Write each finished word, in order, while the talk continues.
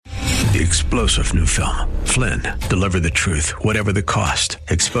The explosive new film, Flynn, deliver the truth, whatever the cost,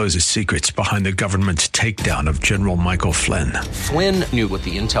 exposes secrets behind the government's takedown of General Michael Flynn. Flynn knew what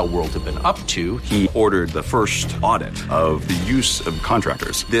the intel world had been up to. He ordered the first audit of the use of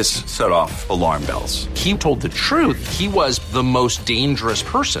contractors. This set off alarm bells. He told the truth. He was the most dangerous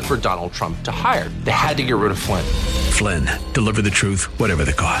person for Donald Trump to hire. They had to get rid of Flynn. Flynn, deliver the truth, whatever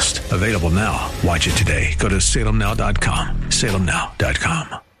the cost. Available now. Watch it today. Go to salemnow.com.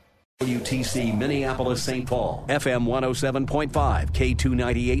 salemnow.com. WTC Minneapolis St. Paul, FM 107.5,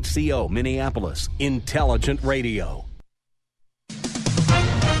 K298CO Minneapolis, Intelligent Radio.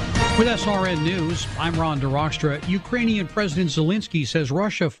 With SRN News, I'm Ron DeRockstra. Ukrainian President Zelensky says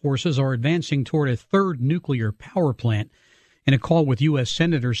Russia forces are advancing toward a third nuclear power plant. In a call with U.S.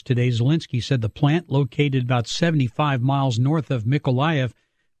 senators today, Zelensky said the plant, located about 75 miles north of Mykolaiv,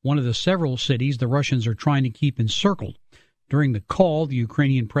 one of the several cities the Russians are trying to keep encircled. During the call, the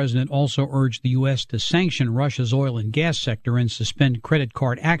Ukrainian president also urged the U.S. to sanction Russia's oil and gas sector and suspend credit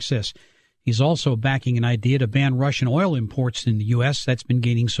card access. He's also backing an idea to ban Russian oil imports in the U.S. that's been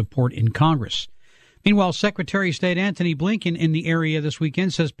gaining support in Congress. Meanwhile, Secretary of State Antony Blinken in the area this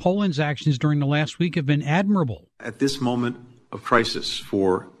weekend says Poland's actions during the last week have been admirable. At this moment of crisis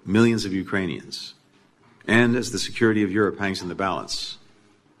for millions of Ukrainians, and as the security of Europe hangs in the balance,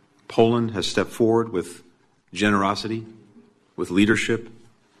 Poland has stepped forward with generosity, with leadership,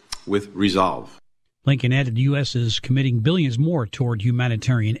 with resolve. Blinken added the U.S. is committing billions more toward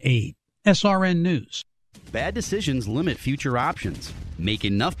humanitarian aid. SRN News. Bad decisions limit future options. Make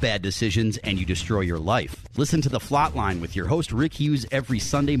enough bad decisions and you destroy your life. Listen to The Flatline with your host Rick Hughes every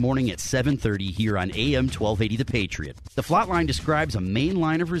Sunday morning at 7:30 here on AM 1280 The Patriot. The Flatline describes a main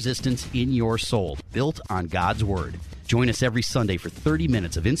line of resistance in your soul, built on God's Word. Join us every Sunday for 30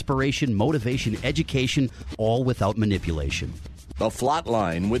 minutes of inspiration, motivation, education, all without manipulation. The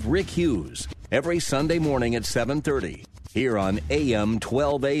Flatline with Rick Hughes, every Sunday morning at 7:30 here on AM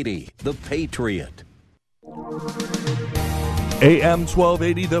 1280 The Patriot. AM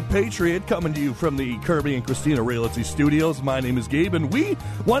 1280 The Patriot, coming to you from the Kirby and Christina Realty Studios. My name is Gabe, and we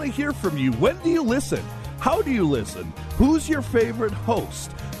want to hear from you. When do you listen? How do you listen? Who's your favorite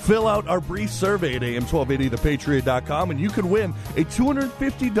host? Fill out our brief survey at am1280thepatriot.com, and you can win a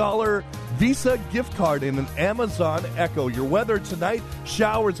 $250 Visa gift card and an Amazon Echo. Your weather tonight,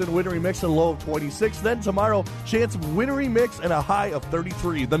 showers and wintry mix, and a low of 26. Then tomorrow, chance of wintry mix and a high of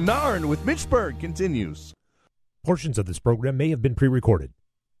 33. The Narn with Mitch Berg continues. Portions of this program may have been pre-recorded.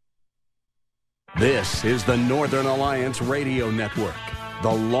 This is the Northern Alliance Radio Network,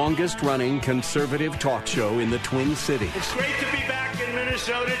 the longest-running conservative talk show in the Twin Cities. It's great to be back in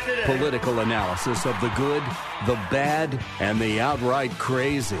Minnesota today. Political analysis of the good, the bad, and the outright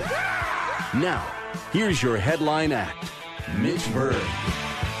crazy. Now, here's your headline act, Mitch Berg.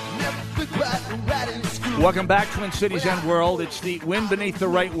 Welcome back, Twin Cities and World. It's the wind beneath the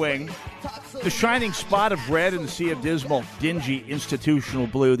right wing, the shining spot of red in the sea of dismal, dingy, institutional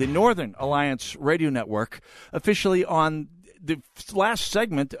blue, the Northern Alliance Radio Network, officially on the last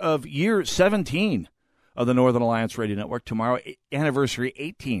segment of year 17 of the Northern Alliance Radio Network. Tomorrow, anniversary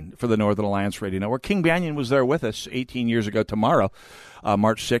 18 for the Northern Alliance Radio Network. King Banyan was there with us 18 years ago tomorrow,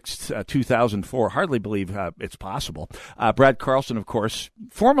 March 6th, 2004. Hardly believe it's possible. Brad Carlson, of course,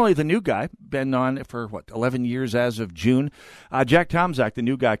 formerly the new guy, been on for, 11 years as of June. Jack Tomczak, the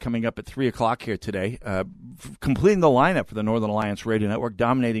new guy, coming up at 3 o'clock here today, completing the lineup for the Northern Alliance Radio Network,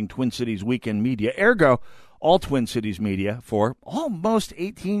 dominating Twin Cities weekend media. Ergo, all Twin Cities media for almost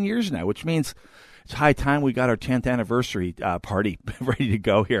 18 years now, which means it's high time we got our 10th anniversary party ready to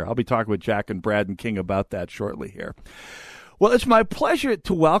go here. I'll be talking with Jack and Brad and King about that shortly here. Well, it's my pleasure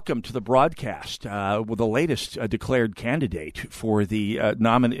to welcome to the broadcast with the latest declared candidate for the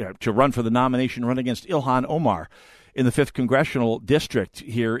to run for the nomination, run against Ilhan Omar in the 5th Congressional District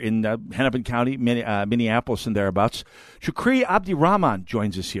here in Hennepin County, Minneapolis and thereabouts. Shukri Abdirahman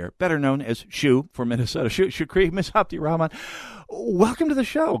joins us here, better known as Shu for Minnesota. Shukri, Miss Abdirahman, welcome to the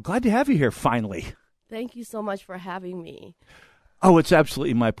show. Glad to have you here finally. Thank you so much for having me. Oh, it's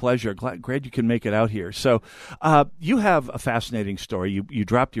absolutely my pleasure. Glad you can make it out here. So you have a fascinating story. You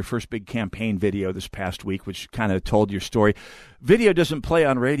dropped your first big campaign video this past week, which kind of told your story. Video doesn't play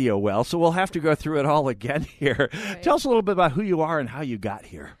on radio well, so we'll have to go through it all again here. Right. Tell us a little bit about who you are and how you got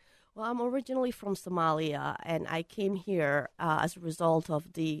here. Well, I'm originally from Somalia, and I came here as a result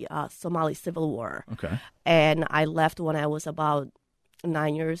of the Somali Civil War. Okay. And I left when I was about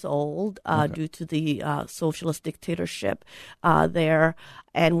 9 years old due to the socialist dictatorship there,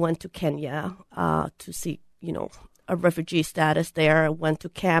 and went to Kenya to seek, a refugee status there, went to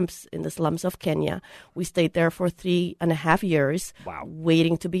camps in the slums of Kenya. We stayed there for 3.5 years,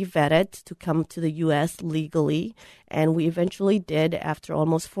 waiting to be vetted to come to the U.S. legally. And we eventually did after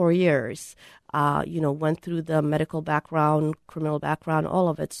almost 4 years. Went through the medical background, criminal background, all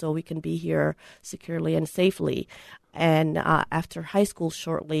of it, so we can be here securely and safely. And after high school,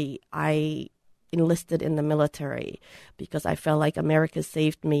 shortly, I enlisted in the military because I felt like America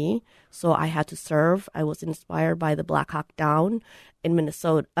saved me, so I had to serve. I was inspired by the Black Hawk Down in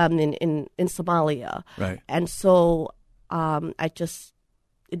Minnesota, in Somalia, right? And so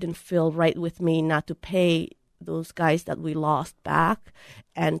it didn't feel right with me not to pay those guys that we lost back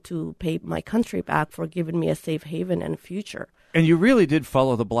and to pay my country back for giving me a safe haven and future. And you really did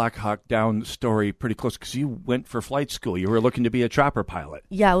follow the Black Hawk Down story pretty close because you went for flight school. You were looking to be a chopper pilot.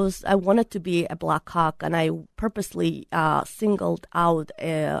 Yeah, I wanted to be a Black Hawk, and I purposely singled out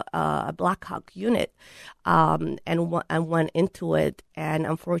a Black Hawk unit and went into it. And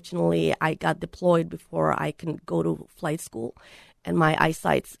unfortunately, I got deployed before I can go to flight school, and my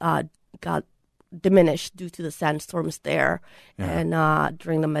eyesight got diminished due to the sandstorms there. Yeah. And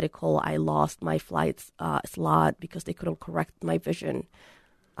during the medical, I lost my flight slot because they couldn't correct my vision.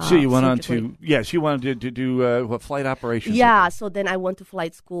 So you went on to, you wanted to do what, flight operations? Yeah, so then I went to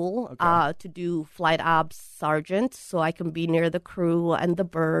flight school to do flight ops sergeant so I can be near the crew and the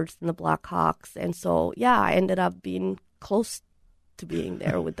birds and the Black Hawks. And so, I ended up being close to being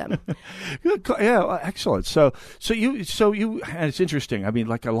there with them. Yeah, excellent. So you, and it's interesting. I mean,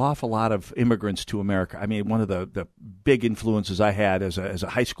 like an awful lot of immigrants to America. I mean, one of the big influences I had as a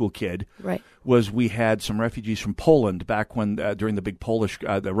high school kid, right, was we had some refugees from Poland back when during the big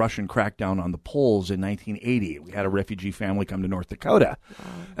the Russian crackdown on the Poles in 1980. We had a refugee family come to North Dakota,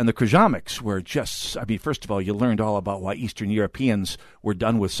 and the Krzyzamics were just. I mean, first of all, you learned all about why Eastern Europeans were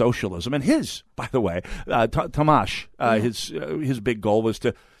done with socialism, and by the way, Tomasz, his big goal was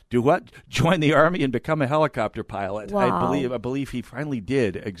to do what? Join the army and become a helicopter pilot. Wow. I believe he finally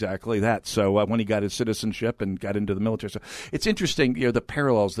did exactly that. So when he got his citizenship and got into the military, so it's interesting, the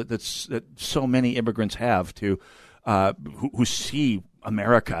parallels that so many immigrants have to who see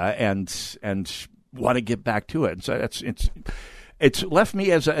America and want to get back to it. So it's left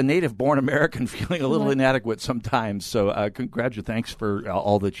me as a native-born American feeling a little inadequate sometimes. So thanks for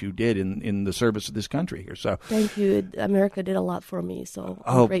all that you did in the service of this country here. So thank you. America did a lot for me, so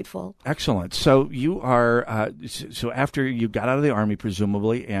I'm grateful. Excellent. So you are so after you got out of the Army,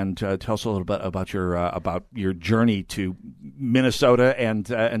 presumably, and tell us a little bit about your journey to Minnesota and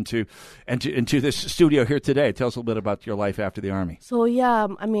to this studio here today. Tell us a little bit about your life after the Army. So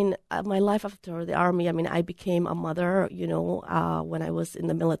my life after the Army. I became a mother. When I was in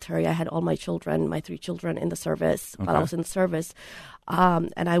the military, I had all my 3 children in the service. While I was in the service,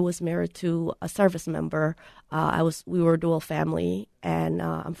 and I was married to a service member. We were a dual family, and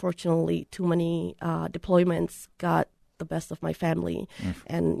unfortunately, too many deployments got the best of my family,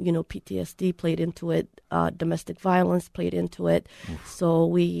 and PTSD played into it. Domestic violence played into it. So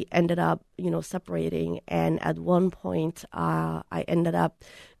we ended up, separating. And at one point, I ended up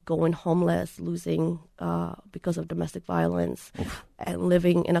going homeless, losing because of domestic violence, and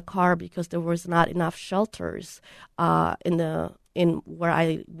living in a car because there was not enough shelters in where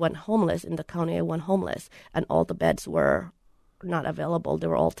I went homeless, in the county I went homeless, and all the beds were not available. They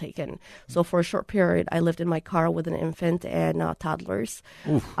were all taken. So for a short period, I lived in my car with an infant and toddlers.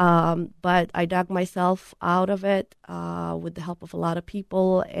 But I dug myself out of it with the help of a lot of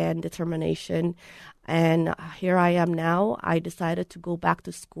people and determination. And here I am now. I decided to go back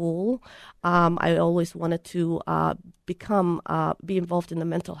to school. I always wanted to be involved in the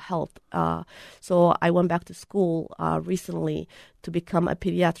mental health. So I went back to school recently to become a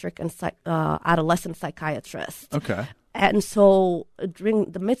pediatric and adolescent psychiatrist. Okay. And so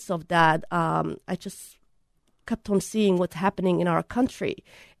during the midst of that, I just kept on seeing what's happening in our country.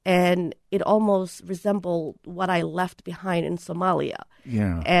 And it almost resembled what I left behind in Somalia.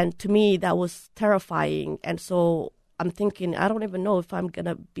 Yeah. And to me, that was terrifying. And so I'm thinking, I don't even know if I'm going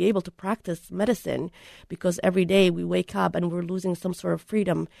to be able to practice medicine, because every day we wake up and we're losing some sort of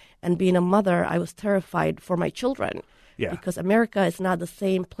freedom. And being a mother, I was terrified for my children. Yeah. Because America is not the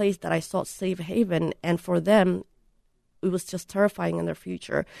same place that I sought safe haven. And for them, it was just terrifying in their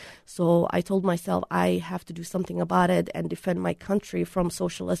future. So I told myself I have to do something about it and defend my country from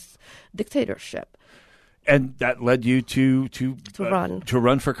socialist dictatorship. And that led you to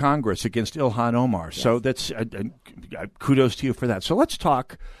run for Congress against Ilhan Omar. Yes. So that's kudos to you for that. So let's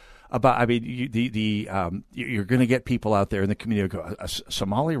talk about, I mean, you're going to get people out there in the community who go, a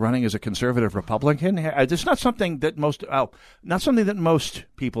Somali running as a conservative Republican? It's not something that most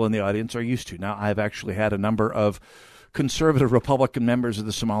people in the audience are used to. Now, I've actually had a number of conservative Republican members of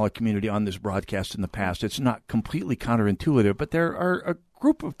the Somali community on this broadcast in the past. It's not completely counterintuitive, but there are a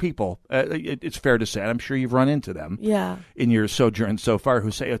group of people, it's fair to say, I'm sure you've run into them in your sojourn so far,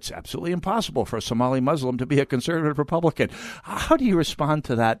 who say it's absolutely impossible for a Somali Muslim to be a conservative Republican. How do you respond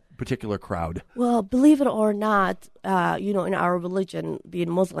to that particular crowd? Well, believe it or not, in our religion,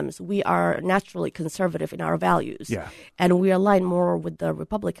 being Muslims, we are naturally conservative in our values. Yeah. And we align more with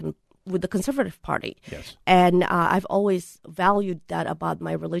the Conservative Party. Yes. And I've always valued that about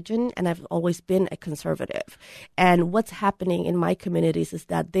my religion, and I've always been a conservative. And what's happening in my communities is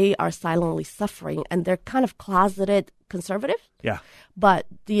that they are silently suffering, and they're kind of closeted conservative. Yeah. But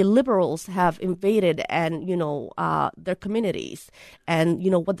the liberals have invaded and, their communities, and,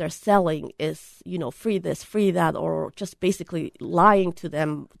 what they're selling is, free this, free that, or just basically lying to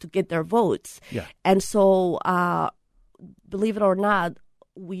them to get their votes. Yeah. And so, believe it or not,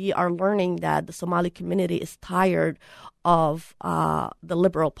 we are learning that the Somali community is tired of the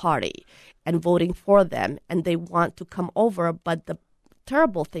Liberal Party and voting for them, and they want to come over. But the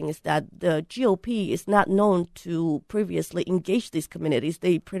terrible thing is that the GOP is not known to previously engage these communities.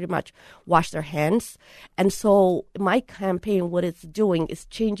 They pretty much wash their hands. And so my campaign, what it's doing is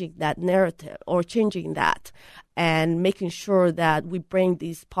changing that narrative, or changing that, and making sure that we bring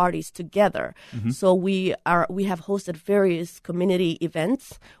these parties together. Mm-hmm. So we have hosted various community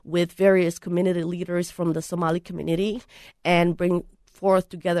events with various community leaders from the Somali community, and bring forth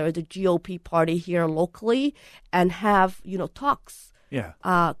together the GOP party here locally, and have talks. Yeah.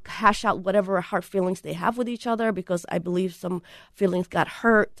 Hash out whatever hard feelings they have with each other, because I believe some feelings got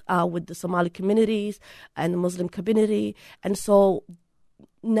hurt with the Somali communities and the Muslim community. And so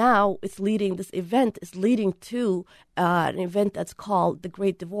now this event is leading to an event that's called the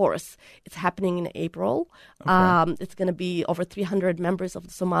Great Divorce. It's happening in April. Okay. It's going to be over 300 members of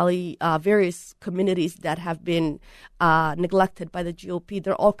the Somali, various communities that have been neglected by the GOP.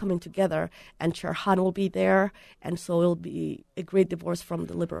 They're all coming together, and Chair will be there. And so it'll be a great divorce from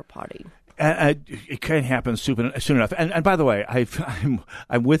the Liberal Party. It can't happen soon enough. And by the way,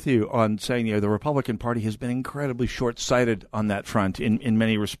 I'm with you on saying the Republican Party has been incredibly short-sighted on that front in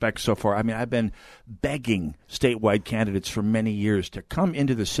many respects so far. I mean, I've been begging statewide candidates for many years to come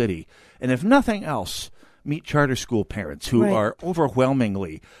into the city, and if nothing else, meet charter school parents who are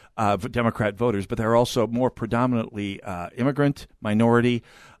overwhelmingly Democrat voters, but they're also more predominantly immigrant, minority,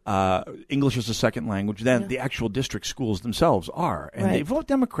 English as a second language than the actual district schools themselves are. And they vote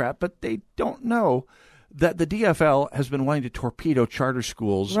Democrat, but they don't know that the DFL has been wanting to torpedo charter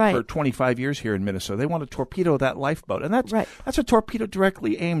schools for 25 years here in Minnesota. They want to torpedo that lifeboat. And that's a torpedo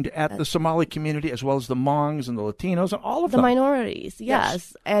directly aimed at the Somali community, as well as the Hmongs and the Latinos and all of them. The minorities,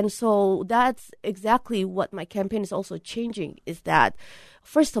 yes. And so that's exactly what my campaign is also changing, is that,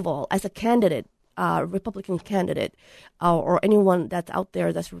 first of all, as a candidate, Republican candidate, or anyone that's out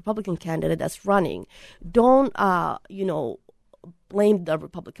there that's a Republican candidate that's running, don't, blame the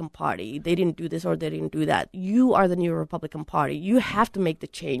Republican Party. They didn't do this or they didn't do that. You are the new Republican Party. You have to make the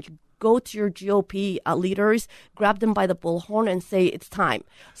change. Go to your GOP leaders, grab them by the bullhorn and say, it's time.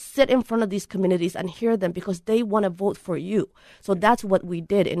 Sit in front of these communities and hear them, because they want to vote for you. So that's what we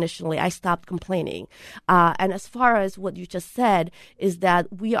did initially. I stopped complaining. And as far as what you just said, is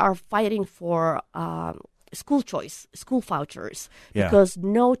that we are fighting for school choice, school vouchers, because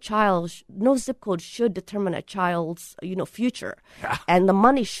no zip code should determine a child's, future. Yeah. And the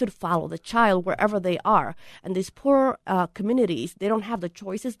money should follow the child wherever they are. And these poor communities, they don't have the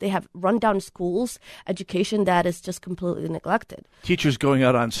choices. They have rundown schools, education that is just completely neglected. Teachers going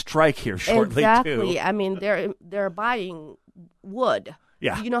out on strike here shortly, exactly. too. I mean, they're buying wood.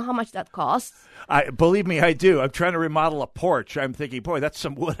 Yeah. Do you know how much that costs? Believe me, I do. I'm trying to remodel a porch. I'm thinking, boy, that's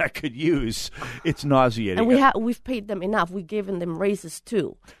some wood I could use. It's nauseating. And we've paid them enough. We've given them raises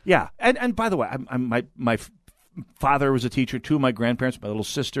too. Yeah. And by the way, my father was a teacher too. My grandparents, my little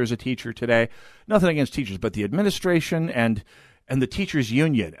sister is a teacher today. Nothing against teachers, but the administration and the teachers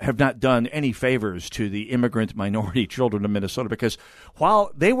union have not done any favors to the immigrant minority children of Minnesota, because while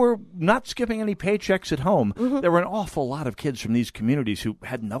they were not skipping any paychecks at home, there were an awful lot of kids from these communities who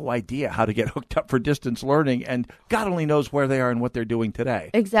had no idea how to get hooked up for distance learning, and God only knows where they are and what they're doing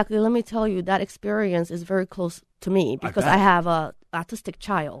today. Exactly. Let me tell you, that experience is very close to me, because I have a autistic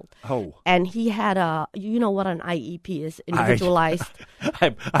child. Oh. And he had you know what an IEP is, individualized.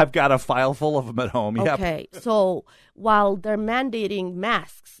 I've got a file full of them at home. Yep. Okay. So while they're mandating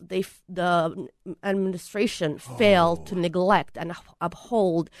masks, the administration failed to neglect and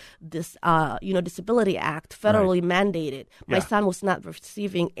uphold this, Disability Act, federally mandated. My son was not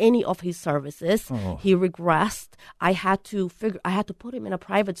receiving any of his services. Oh. He regressed. I had to put him in a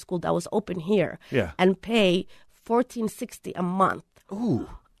private school that was open here and pay $14.60 a month. Ooh.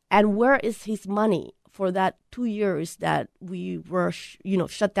 And where is his money for that 2 years that we were,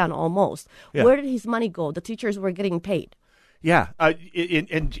 shut down almost? Yeah. Where did his money go? The teachers were getting paid. Yeah,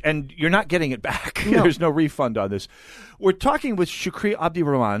 and you're not getting it back. No. There's no refund on this. We're talking with Shukri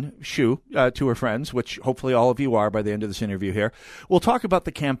Abdirahman, Shu, to her friends, which hopefully all of you are by the end of this interview here. We'll talk about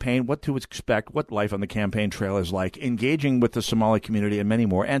the campaign, what to expect, what life on the campaign trail is like, engaging with the Somali community, and many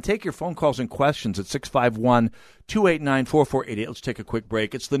more. And take your phone calls and questions at 651-289-4488. Let's take a quick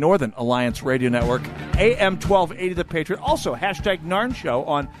break. It's the Northern Alliance Radio Network, AM 1280 The Patriot. Also, hashtag Narn Show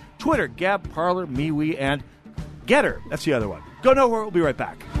on Twitter, Gab, Parler, MeWe, and Getter. That's the other one. Go nowhere. We'll be right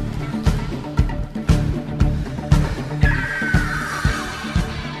back.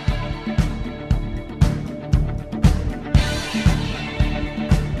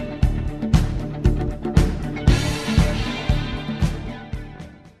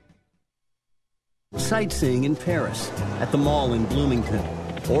 Sightseeing in Paris, at the mall in Bloomington,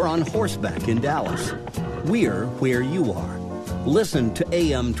 or on horseback in Dallas. We're where you are. Listen to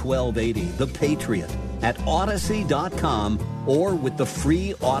AM 1280, The Patriot, at Odyssey.com or with the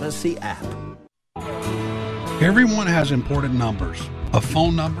free Odyssey app. Everyone has important numbers. A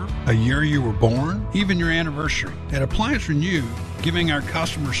phone number, a year you were born, even your anniversary. At Appliance Renew, giving our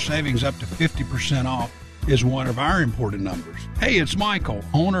customers savings up to 50% off is one of our important numbers. Hey, it's Michael,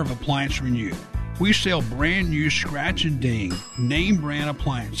 owner of Appliance Renew. We sell brand new scratch and ding, name brand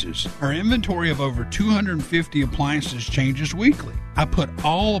appliances. Our inventory of over 250 appliances changes weekly. I put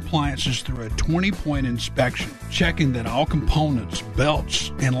all appliances through a 20-point inspection, checking that all components,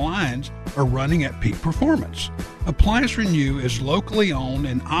 belts, and lines are running at peak performance. Appliance Renew is locally owned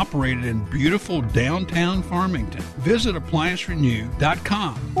and operated in beautiful downtown Farmington. Visit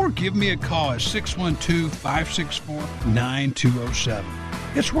ApplianceRenew.com or give me a call at 612-564-9207.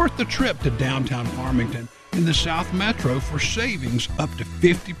 It's worth the trip to downtown Farmington in the South Metro for savings up to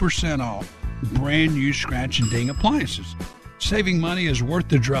 50% off brand new scratch and ding appliances. Saving money is worth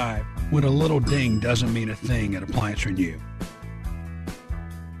the drive when a little ding doesn't mean a thing at Appliance Renew.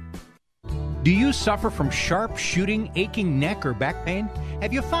 Do you suffer from sharp shooting, aching neck or back pain?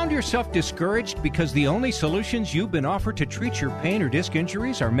 Have you found yourself discouraged because the only solutions you've been offered to treat your pain or disc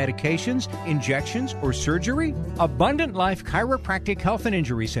injuries are medications, injections, or surgery? Abundant Life Chiropractic Health and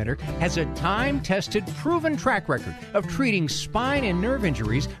Injury Center has a time-tested, proven track record of treating spine and nerve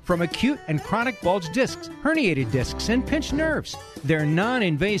injuries from acute and chronic bulged discs, herniated discs, and pinched nerves. Their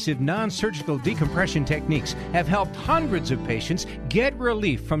non-invasive, non-surgical decompression techniques have helped hundreds of patients get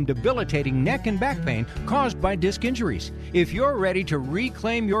relief from debilitating neck and back pain caused by disc injuries. If you're ready to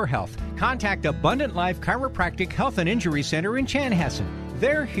reclaim your health, contact Abundant Life Chiropractic Health and Injury Center in Chanhassen.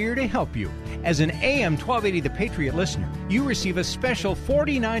 They're here to help you. As an AM 1280 The Patriot listener, you receive a special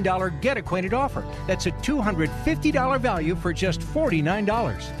 $49 Get Acquainted offer. That's a $250 value for just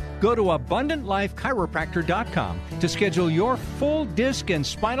 $49. Go to AbundantLifeChiropractor.com to schedule your full disc and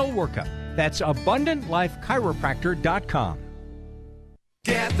spinal workup. That's AbundantLifeChiropractor.com.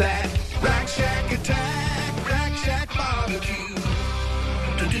 Get that Rack Shack attack, Rack Shack barbecue.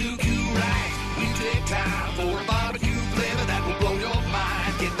 To do you right, we take time for a barbecue flavor that will blow your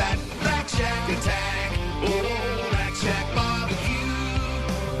mind. Get that Rack Shack attack, oh, Rack Shack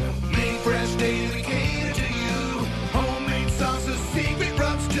barbecue. Made fresh daily, cater to you. Homemade sauces, secret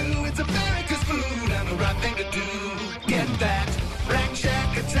rubs too. It's America's food and the right thing to do. Get that Rack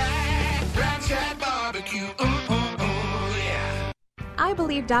Shack attack, Rack Shack barbecue.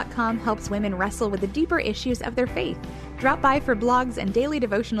 IBelieve.com helps women wrestle with the deeper issues of their faith. Drop by for blogs and daily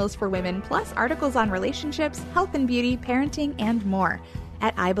devotionals for women, plus articles on relationships, health and beauty, parenting, and more.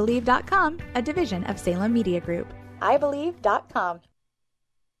 At IBelieve.com, a division of Salem Media Group. IBelieve.com.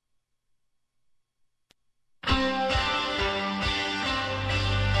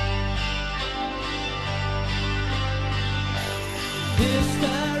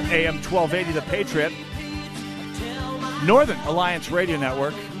 AM 1280 The Patriot. Northern Alliance Radio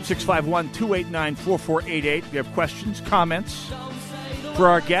Network, 651-289-4488. If you have questions, comments for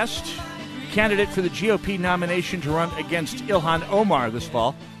our guest, candidate for the GOP nomination to run against Ilhan Omar this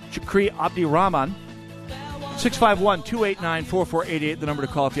fall, Shukri Abdirahman, 651-289-4488, the number to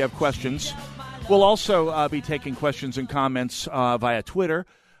call if you have questions. We'll also be taking questions and comments via Twitter,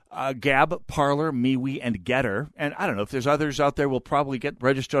 Gab, Parler, MeWe, and Getter. And I don't know if there's others out there. We'll probably get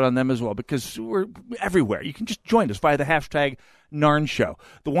registered on them as well because we're everywhere. You can just join us via the hashtag Narn Show.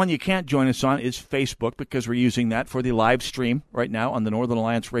 The one you can't join us on is Facebook because we're using that for the live stream right now on the Northern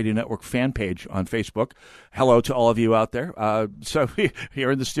Alliance Radio Network fan page on Facebook. Hello to all of you out there. So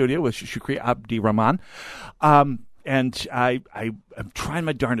here in the studio with Shukri Abdirahman. And I'm trying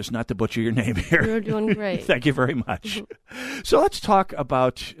my darndest not to butcher your name here. You're doing great. Thank you very much. So let's talk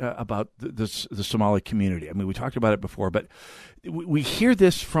about the Somali community. I mean, we talked about it before, but we hear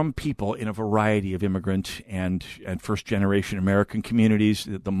this from people in a variety of immigrant and first-generation American communities,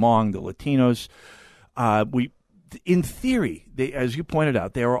 the Hmong, the Latinos. In theory, as you pointed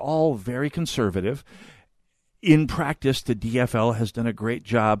out, they are all very conservative. In practice, the DFL has done a great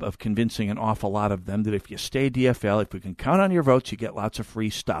job of convincing an awful lot of them that if you stay DFL, if we can count on your votes, you get lots of free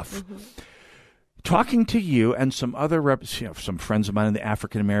stuff. Mm-hmm. Talking to you and some other some friends of mine in the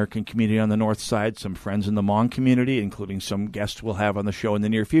African-American community on the north side, some friends in the Hmong community, including some guests we'll have on the show in the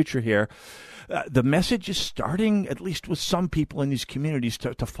near future here, the message is starting, at least with some people in these communities,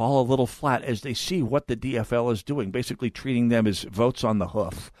 to fall a little flat as they see what the DFL is doing, basically treating them as votes on the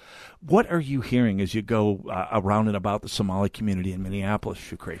hoof. What are you hearing as you go around and about the Somali community in Minneapolis,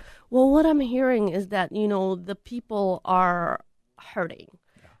 Shukri? Well, what I'm hearing is that, the people are hurting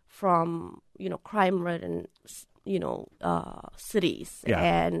from, crime-ridden, cities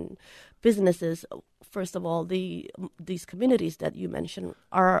and businesses. First of all, these communities that you mentioned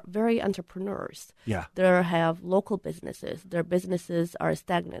are very entrepreneurs. Yeah. They have local businesses. Their businesses are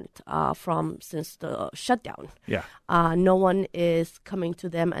stagnant since the shutdown. Yeah. No one is coming to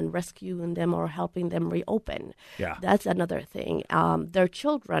them and rescuing them or helping them reopen. Yeah. That's another thing. Their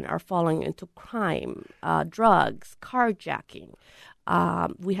children are falling into crime, drugs, carjacking.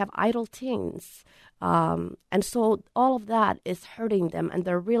 We have idle teens. And so all of that is hurting them, and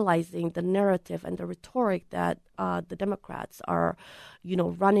they're realizing the narrative and the rhetoric that the Democrats are,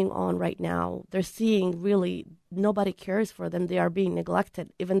 running on right now. They're seeing really nobody cares for them. They are being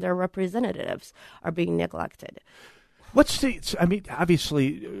neglected. Even their representatives are being neglected.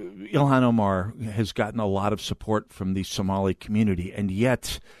 Obviously, Ilhan Omar has gotten a lot of support from the Somali community, and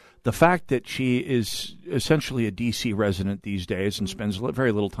yet the fact that she is essentially a D.C. resident these days and spends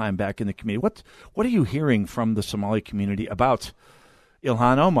very little time back in the community, what are you hearing from the Somali community about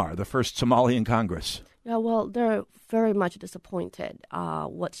Ilhan Omar, the first Somali in Congress? Yeah, well, they're very much disappointed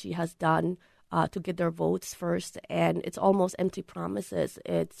what she has done to get their votes first, and it's almost empty promises.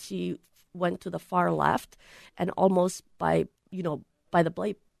 She went to the far left and almost by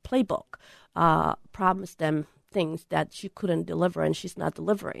the playbook promised them things that she couldn't deliver, and she's not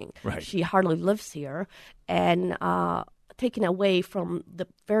delivering. Right. She hardly lives here, and taken away from the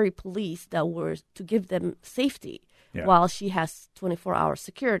very police that were to give them safety, while she has 24-hour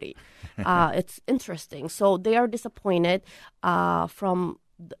security. It's interesting. So they are disappointed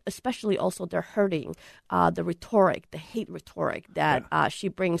especially also they're hurting the rhetoric, the hate rhetoric that she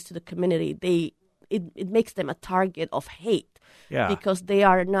brings to the community. It makes them a target of hate because they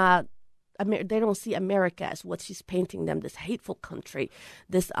are not. They don't see America as what she's painting them, this hateful country,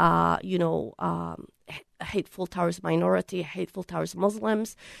 this, hateful towards minority, hateful towards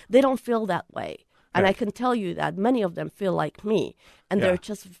Muslims. They don't feel that way. And I can tell you that many of them feel like me, and they're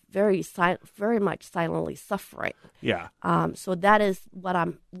just very much silently suffering. Yeah. So that is what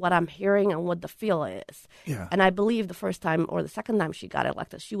I'm hearing and what the feel is. Yeah. And I believe the first time or the second time she got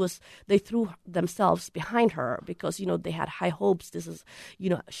elected, they threw themselves behind her because they had high hopes. This is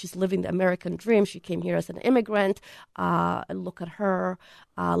she's living the American dream. She came here as an immigrant. Look at her.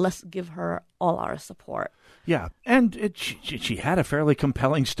 Let's give her all our support. Yeah, and she had a fairly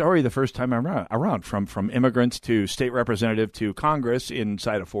compelling story the first time around, from immigrants to state representative to Congress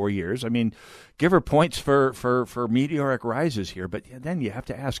inside of 4 years. I mean, give her points for meteoric rises here, but then you have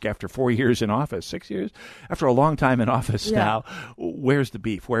to ask, after 4 years in office, 6 years, after a long time in office now, where's the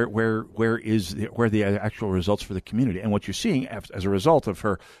beef? Where are the actual results for the community? And what you're seeing as a result of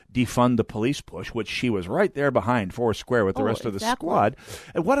her defund the police push, which she was right there behind foursquare with the rest of the squad.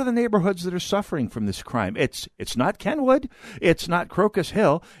 And what are the neighborhoods that are suffering from this crime? It's not Kenwood, it's not Crocus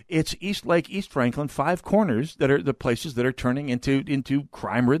Hill, it's East Lake, East Franklin, Five Corners that are the places that are turning into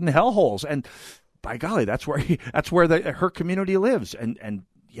crime-ridden hellholes. And by golly, that's where her community lives, and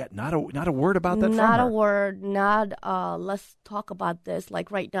yet not a word about that. Not from her. A word. Not let's talk about this.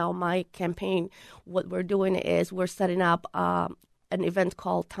 Like right now, my campaign, what we're doing is we're setting up an event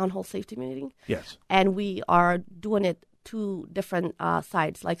called Town Hall Safety Meeting. Yes, and we are doing it two different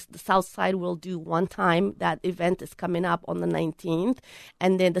sides. Like the south side will do one time. That event is coming up on the 19th.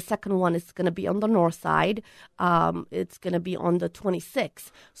 And then the second one is going to be on the north side. It's going to be on the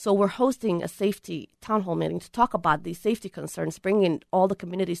 26th. So we're hosting a safety town hall meeting to talk about these safety concerns, bringing all the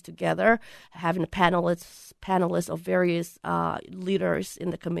communities together, having panelists of various leaders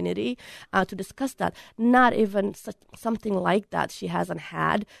in the community to discuss that. Not even something like that she hasn't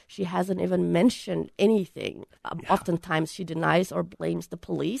had. She hasn't even mentioned anything. Oftentimes she denies or blames the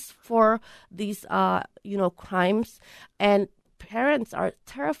police for these, crimes. And parents are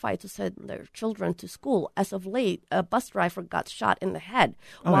terrified to send their children to school. As of late, a bus driver got shot in the head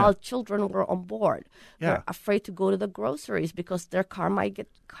while children were on board. They're afraid to go to the groceries because their car might get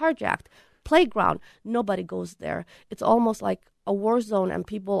carjacked. Playground, nobody goes there. It's almost like a war zone, and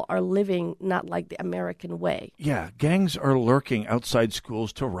people are living not like the American way. Yeah, gangs are lurking outside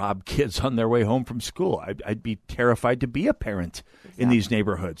schools to rob kids on their way home from school. I'd be terrified to be a parent in these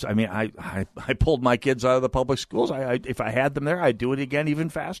neighborhoods. I mean, I pulled my kids out of the public schools. If I had them there, I'd do it again even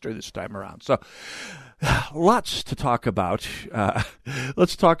faster this time around. So lots to talk about.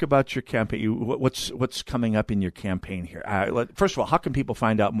 Let's talk about your campaign. What's coming up in your campaign here? First of all, how can people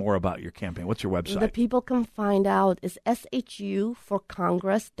find out more about your campaign? What's your website? The people can find out is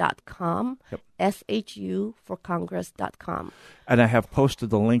shuforcongress.com. Yep. shuforcongress.com. And I have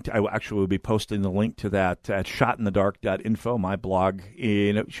posted the link. I actually will be posting the link to that at shotinthedark.info, my blog.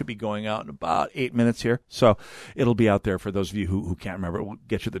 It should be going out in about 8 minutes here. So it'll be out there for those of you who can't remember. We'll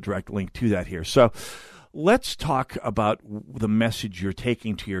get you the direct link to that here. So let's talk about the message you're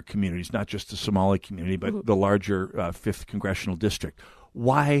taking to your communities, not just the Somali community, but the larger 5th Congressional District.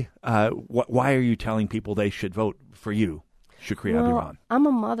 Why are you telling people they should vote for you, Shukri Abdirahman? I'm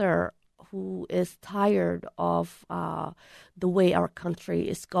a mother who is tired of the way our country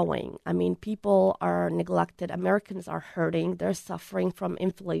is going. I mean, people are neglected. Americans are hurting. They're suffering from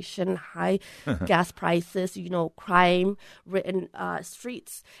inflation, high gas prices, crime-ridden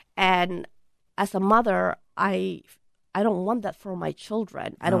streets. And as a mother, I don't want that for my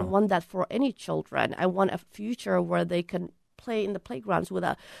children. I don't want that for any children. I want a future where they can play in the playgrounds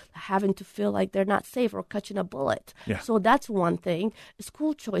without having to feel like they're not safe or catching a bullet. Yeah. So that's one thing.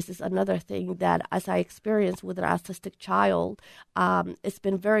 School choice is another thing that, as I experienced with an autistic child, it's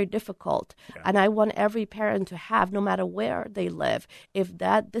been very difficult. Yeah. And I want every parent to have, no matter where they live, if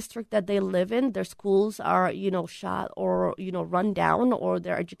that district that they live in, their schools are, shot or, run down, or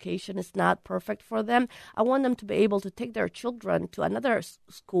their education is not perfect for them, I want them to be able to take their children to another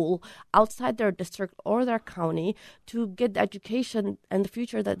school outside their district or their county to get the education and the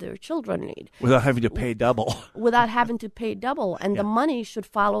future that their children need. Without having to pay double. And the money should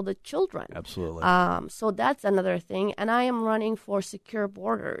follow the children. Absolutely. So that's another thing. And I am running for secure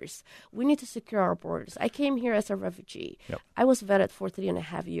borders. We need to secure our borders. I came here as a refugee. Yep. I was vetted for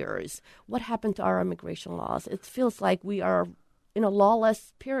 3.5 years. What happened to our immigration laws? It feels like we are in a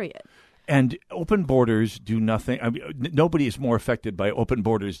lawless period. And open borders do nothing. I mean, nobody is more affected by open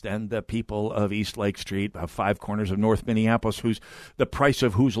borders than the people of East Lake Street, 5 corners of North Minneapolis, the price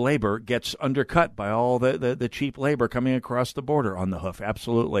of whose labor gets undercut by all the cheap labor coming across the border on the hoof.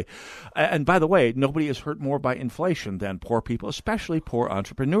 Absolutely. And by the way, nobody is hurt more by inflation than poor people, especially poor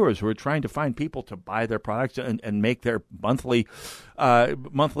entrepreneurs who are trying to find people to buy their products and make their monthly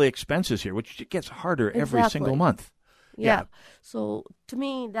expenses here, which gets harder every single month. Yeah. So to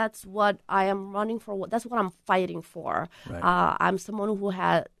me, that's what I am running for. That's what I'm fighting for. Right. I'm someone who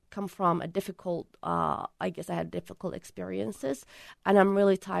had come from a difficult, difficult experiences, and I'm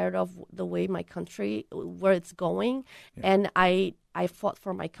really tired of the way my country, where it's going. Yeah. And I fought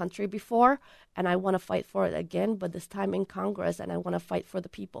for my country before, and I want to fight for it again, but this time in Congress, and I want to fight for the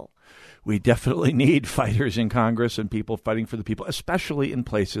people. We definitely need fighters in Congress and people fighting for the people, especially in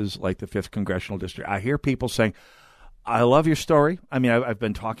places like the 5th Congressional District. I hear people saying, I love your story. I mean, I've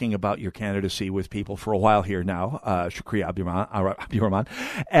been talking about your candidacy with people for a while here now, Shukri Abdirahman,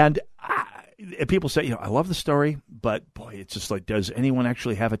 and people say, I love the story, but boy, it's just like, does anyone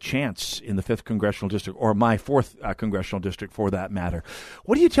actually have a chance in the 5th Congressional District, or my 4th Congressional District for that matter?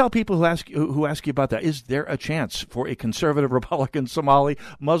 What do you tell people who ask you about that? Is there a chance for a conservative, Republican, Somali,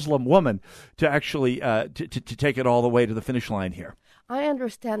 Muslim woman to actually to take it all the way to the finish line here? I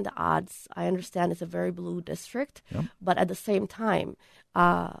understand the odds. I understand it's a very blue district, but at the same time,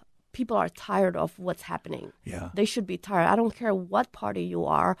 people are tired of what's happening. Yeah. They should be tired. I don't care what party you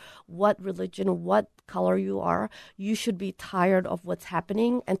are, what religion, what color you are, you should be tired of what's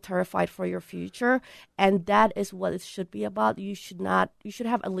happening and terrified for your future. And that is what it should be about. You should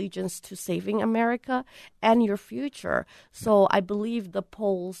have allegiance to saving America and your future. So I believe the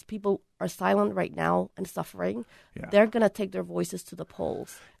polls, people are silent right now and suffering. Yeah. They're going to take their voices to the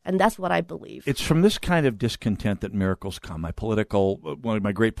polls. And that's what I believe. It's from this kind of discontent that miracles come. One of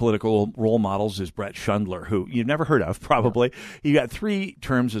my great political role models is Brett Schundler, who you've never heard of, probably. No. He got 3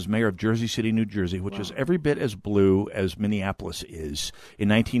 terms as mayor of Jersey City, New Jersey, which is every bit as blue as Minneapolis is in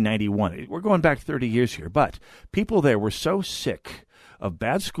 1991. We're going back 30 years here, but people there were so sick of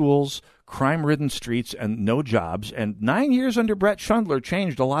bad schools, crime-ridden streets, and no jobs. And 9 years under Brett Schundler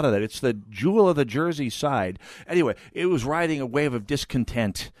changed a lot of that. It's the jewel of the Jersey side. Anyway, it was riding a wave of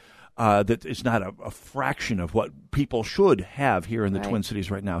discontent that is not a fraction of what people should have here in the Twin Cities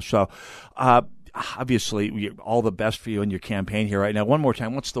right now. So, obviously, all the best for you in your campaign here right now. One more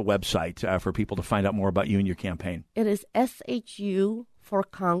time, what's the website for people to find out more about you and your campaign? It is SHUforcongress.com.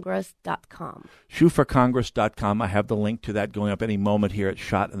 SHUforcongress.com. I have the link to that going up any moment here at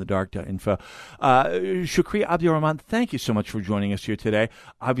shotinthedark.info. Shukri, Abdirahman, thank you so much for joining us here today.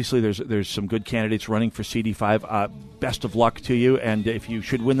 Obviously, there's some good candidates running for CD5. Best of luck to you, and if you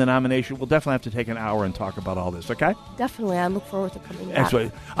should win the nomination, we'll definitely have to take an hour and talk about all this, okay? Definitely. I look forward to coming back.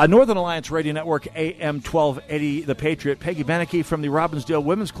 Excellent. Northern Alliance Radio Network, AM 1280, The Patriot. Peggy Benricke from the Robbinsdale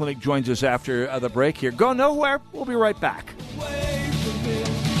Women's Clinic joins us after the break here. Go nowhere. We'll be right back.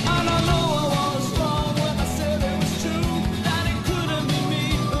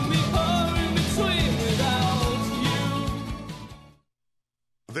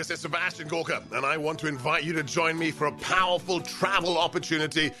 This is Sebastian Gorka, and I want to invite you to join me for a powerful travel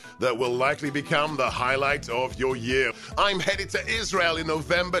opportunity that will likely become the highlight of your year. I'm headed to Israel in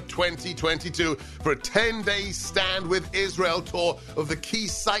November 2022 for a 10-day Stand with Israel tour of the key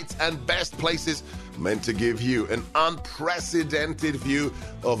sites and best places meant to give you an unprecedented view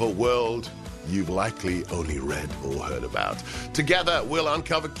of a world you've likely only read or heard about. Together, we'll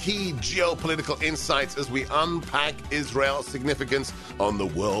uncover key geopolitical insights as we unpack Israel's significance on the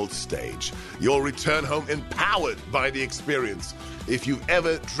world stage. You'll return home empowered by the experience. If you've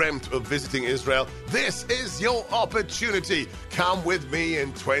ever dreamt of visiting Israel, this is your opportunity. Come with me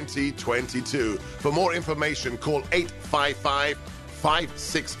in 2022. For more information, call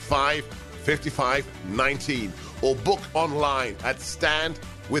 855-565-5519 or book online at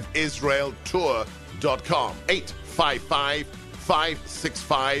standwithisraeltour.com.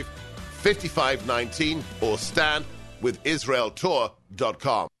 855-565-5519 or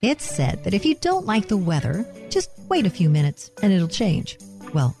standwithisraeltour.com. It's said that if you don't like the weather, just wait a few minutes and it'll change.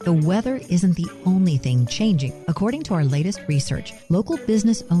 Well, the weather isn't the only thing changing. According to our latest research, local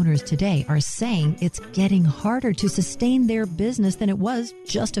business owners today are saying it's getting harder to sustain their business than it was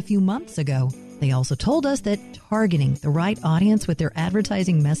just a few months ago. They also told us that targeting the right audience with their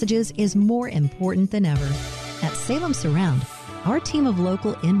advertising messages is more important than ever. At Salem Surround, our team of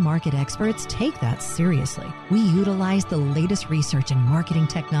local in-market experts take that seriously. We utilize the latest research in marketing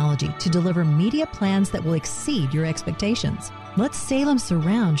technology to deliver media plans that will exceed your expectations. Let Salem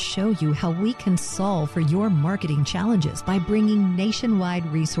Surround show you how we can solve for your marketing challenges by bringing nationwide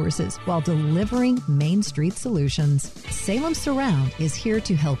resources while delivering Main Street solutions. Salem Surround is here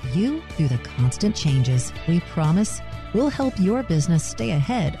to help you through the constant changes. We promise we'll help your business stay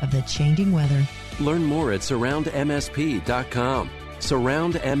ahead of the changing weather. Learn more at surroundmsp.com.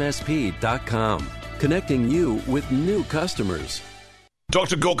 Surroundmsp.com. Connecting you with new customers.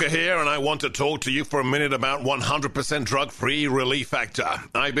 Dr. Gorka here, and I want to talk to you for a minute about 100% drug-free Relief Factor.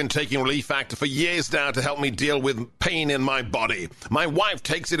 I've been taking Relief Factor for years now to help me deal with pain in my body. My wife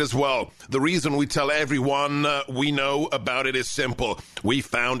takes it as well. The reason we tell everyone we know about it is simple. We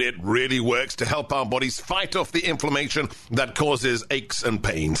found it really works to help our bodies fight off the inflammation that causes aches and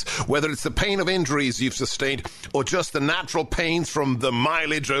pains. Whether it's the pain of injuries you've sustained or just the natural pains from the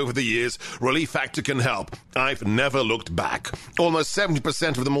mileage over the years, Relief Factor can help. I've never looked back. Almost 70%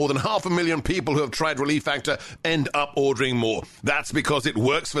 of the more than 500,000 people who have tried Relief Factor end up ordering more. That's because it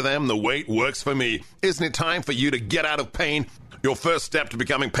works for them the way it works for me. Isn't it time for you to get out of pain? Your first step to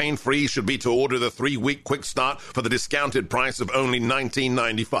becoming pain-free should be to order the 3-week quick start for the discounted price of only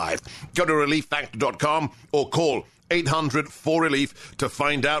 $19.95. Go to relieffactor.com or call 800-4RELIEF to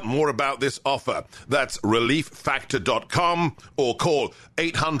find out more about this offer. That's relieffactor.com or call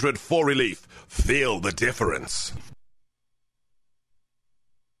 800-4RELIEF. Feel the difference.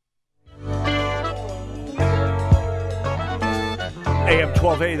 AM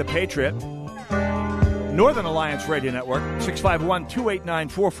 1280, The Patriot. Northern Alliance Radio Network,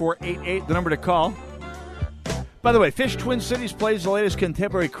 651-289-4488, the number to call. By the way, Fish Twin Cities plays the latest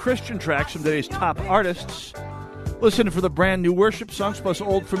contemporary Christian tracks from today's top artists. Listen for the brand new worship songs plus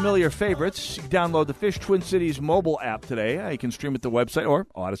old familiar favorites. You can download the Fish Twin Cities mobile app today. You can stream at the website or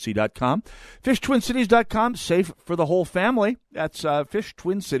Odyssey.com. FishTwinCities.com, safe for the whole family. That's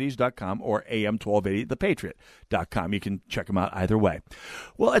FishTwinCities.com or AM1280ThePatriot.com. You can check them out either way.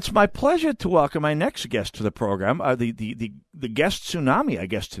 Well, it's my pleasure to welcome my next guest to the program, the guest tsunami, I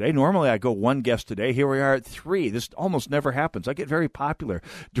guess, today. Normally I go one guest today. Here we are at 3. This almost never happens. I get very popular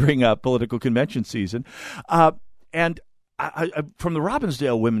during political convention season. And I from the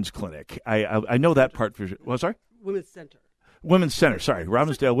Robbinsdale Women's Clinic, I know that part. Well, sorry? Women's Center. Women's Center, sorry.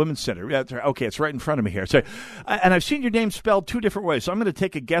 Robbinsdale Women's Center. Yeah, okay, it's right in front of me here. So, and I've seen your name spelled 2 different ways, so I'm going to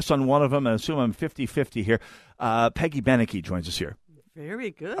take a guess on one of them and assume I'm 50-50 here. Peggy Benricke joins us here.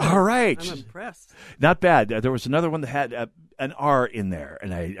 Very good. All right. I'm impressed. Not bad. There was another one that had an R in there,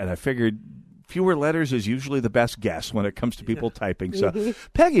 and I figured fewer letters is usually the best guess when it comes to people typing. So,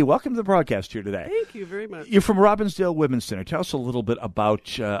 Peggy, welcome to the broadcast here today. Thank you very much. You're from Robbinsdale Women's Center. Tell us a little bit about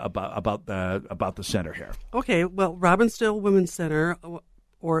the center here. Okay, well, Robbinsdale Women's Center,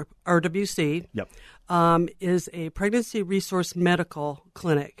 or RWC, yep, is a pregnancy resource medical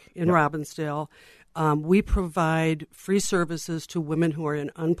clinic in Robbinsdale. We provide free services to women who are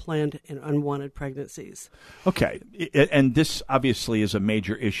in unplanned and unwanted pregnancies. Okay, and this obviously is a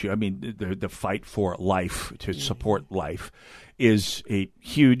major issue. I mean, the fight for life, to support life, is a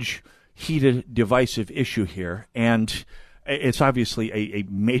huge, heated, divisive issue here, and it's obviously a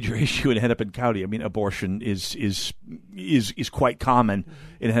major issue in Hennepin County. I mean, abortion is quite common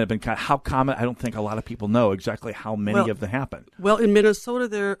in Hennepin County. How common? I don't think a lot of people know exactly how many of them happen. Well, in Minnesota,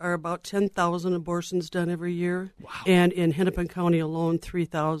 there are about 10,000 abortions done every year, and in Hennepin County alone,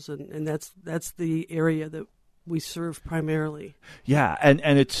 3,000, and that's the area that we serve primarily. Yeah,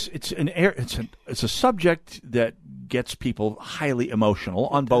 and it's a subject that gets people highly emotional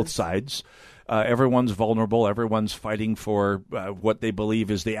on both sides. Everyone's vulnerable. Everyone's fighting for what they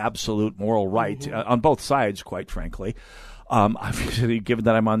believe is the absolute moral right on both sides, quite frankly. Obviously, given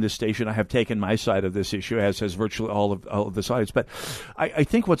that I'm on this station, I have taken my side of this issue, as has virtually all of this audience. But I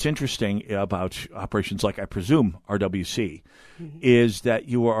think what's interesting about operations like, I presume, RWC, is that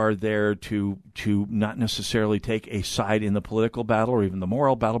you are there to not necessarily take a side in the political battle or even the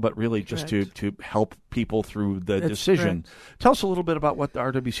moral battle, but really just to help people through the decision. Correct. Tell us a little bit about what the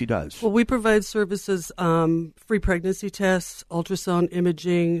RWC does. Well, we provide services, free pregnancy tests, ultrasound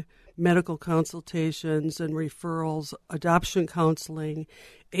imaging, medical consultations and referrals, adoption counseling,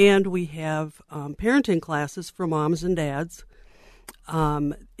 and we have parenting classes for moms and dads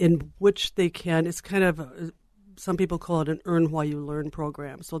in which they can, it's kind of, some people call it an earn while you learn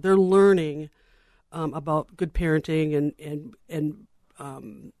program. So they're learning about good parenting and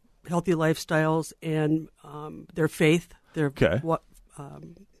healthy lifestyles and their faith, their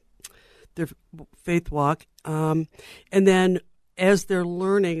faith walk. And then as they're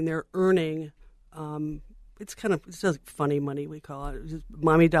learning, they're earning. It's like funny money, we call it. It's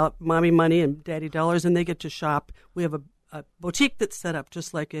mommy money and daddy dollars, and they get to shop. We have a boutique that's set up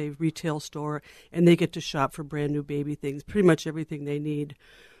just like a retail store, and they get to shop for brand new baby things, pretty much everything they need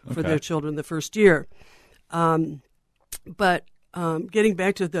for their children the first year. But getting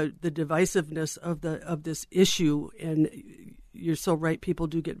back to the divisiveness of this issue, and you're so right, people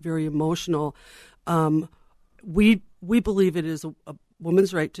do get very emotional. We believe it is a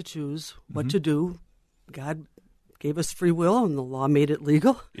woman's right to choose what to do. God gave us free will, and the law made it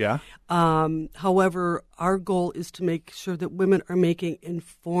legal. Yeah. However, our goal is to make sure that women are making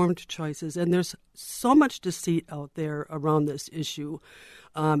informed choices, and there's so much deceit out there around this issue.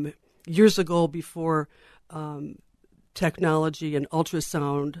 Years ago, before technology and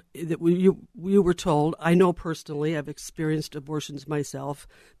ultrasound, that we were told, I know personally, I've experienced abortions myself,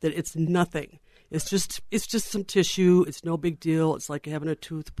 that it's nothing. It's just some tissue. It's no big deal. It's like having a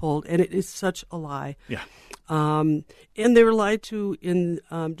tooth pulled, and it is such a lie. Yeah. And they were lied to in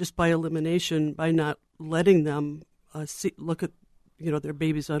just by elimination, by not letting them look at their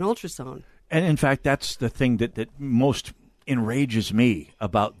babies on ultrasound. And in fact, that's the thing that most enrages me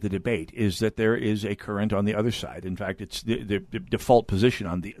about the debate, is that there is a current on the other side. In fact, it's the default position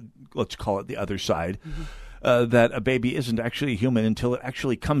on the, let's call it the other side. That a baby isn't actually human until it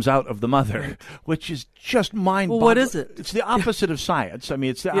actually comes out of the mother, which is just mind-boggling. Well, what is it? It's the opposite of science. I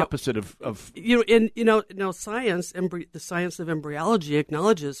mean, it's the opposite of science. The science of embryology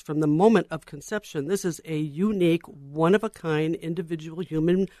acknowledges from the moment of conception, this is a unique, one-of-a-kind individual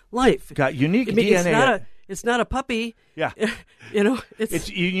human life. Got unique DNA. It's not a puppy. Yeah. It's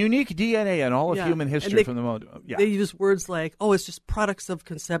unique DNA in all of human history from the moment. Yeah. They use words like, "Oh, it's just products of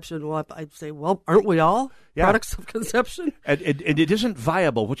conception." Well, I'd say, well, aren't we all products of conception? And it isn't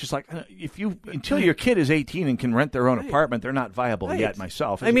viable, which is like until your kid is 18 and can rent their own apartment, they're not viable yet.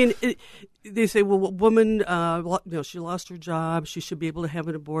 Myself, I mean, they say, well, a woman, she lost her job. She should be able to have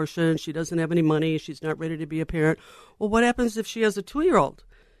an abortion. She doesn't have any money. She's not ready to be a parent. Well, what happens if she has a 2-year-old?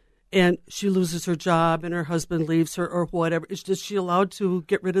 And she loses her job and her husband leaves her or whatever. Is she allowed to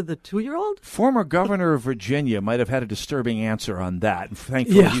get rid of the 2-year-old? Former governor of Virginia might have had a disturbing answer on that. And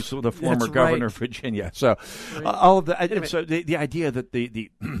thankfully, he's the former governor of Virginia. So all of the, anyway. So the idea that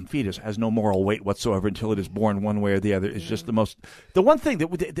the fetus has no moral weight whatsoever until it is born one way or the other is just the one thing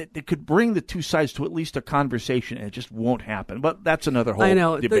that could bring the two sides to at least a conversation, and it just won't happen. But that's another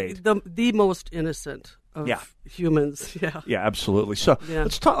whole debate. The most innocent of humans. Yeah, absolutely. So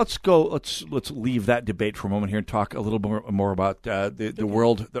let's leave that debate for a moment here and talk a little more about the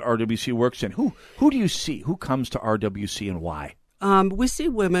world that RWC works in. Who do you see? Who comes to RWC and why? We see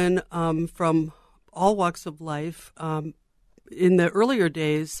women from all walks of life. In the earlier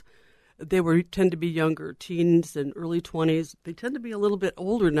days, they tend to be younger, teens and early 20s. They tend to be a little bit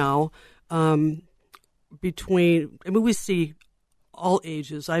older now. We see all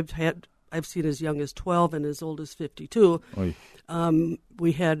ages. I've seen as young as 12 and as old as 52.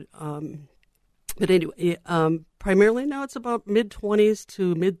 We had, but anyway, primarily now it's about mid-20s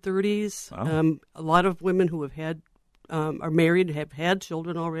to mid-30s. Wow. A lot of women who have had, are married, have had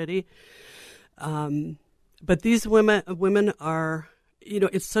children already. But these women are,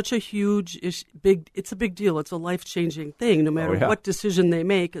 it's such a huge, it's a big deal. It's a life-changing thing. No matter what decision they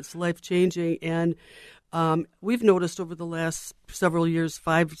make, it's life-changing. And we've noticed over the last several years,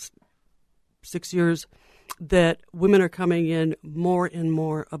 5-6 years, that women are coming in more and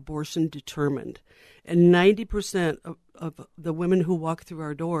more abortion determined. And 90% of the women who walk through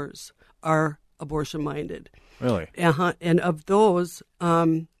our doors are abortion minded. Really? And of those,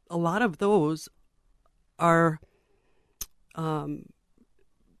 a lot of those are,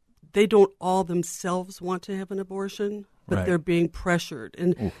 they don't all themselves want to have an abortion, but they're being pressured.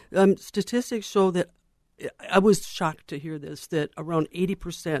 And statistics show that, I was shocked to hear this, that around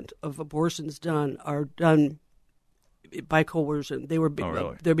 80% of abortions done are done by coercion. They're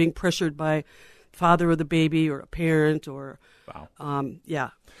being pressured by father of the baby or a parent or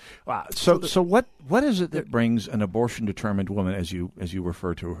Wow. So what is it that brings an abortion determined woman, as you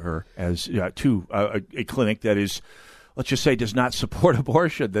refer to her as, to a clinic that is, let's just say, does not support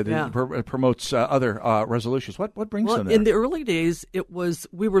abortion, that promotes other resolutions? What brings them there? In the early days,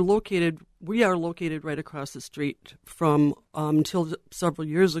 we are located right across the street from, until several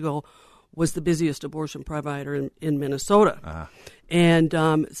years ago, was the busiest abortion provider in Minnesota. And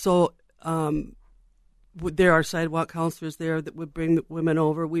so there are sidewalk counselors there that would bring the women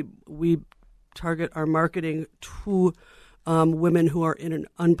over. We target our marketing to women who are in an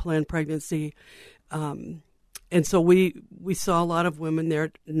unplanned pregnancy. And so we saw a lot of women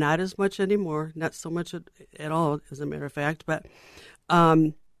there, not as much anymore, not so much at all, as a matter of fact. But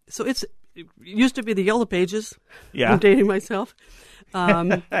so it used to be the Yellow Pages. Yeah. I'm dating myself.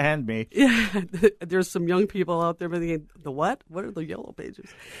 And me. Yeah. There's some young people out there thinking, the what? What are the Yellow Pages?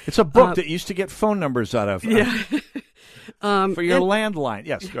 It's a book that used to get phone numbers out of. Yeah. For your landline.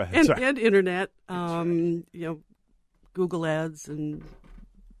 Yes, go ahead. And internet, Google ads and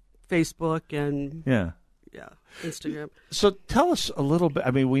Facebook and Instagram. So tell us a little bit.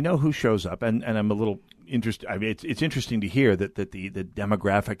 I mean, we know who shows up, and I'm a little interested. I mean, it's interesting to hear that the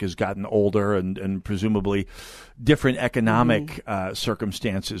demographic has gotten older and presumably different economic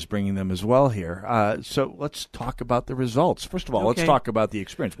circumstances bringing them as well here. So let's talk about the results. First of all, let's talk about the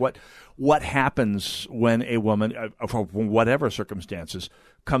experience. What happens when a woman, for whatever circumstances,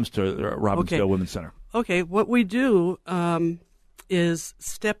 comes to Robbinsdale Women's Center? Okay, what we do is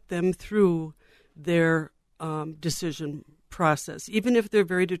step them through their decision process. Even if they're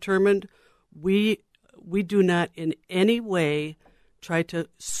very determined, we do not in any way try to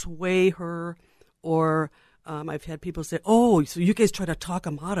sway her or I've had people say, oh, so you guys try to talk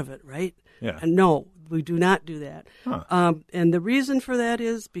them out of it, right? Yeah. And no, we do not do that. And the reason for that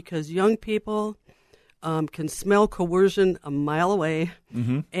is because young people can smell coercion a mile away,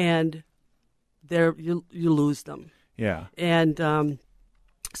 and you lose them. Yeah. And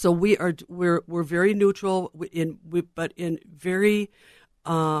so we're very neutral but in very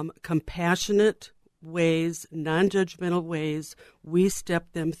compassionate ways, non-judgmental ways. We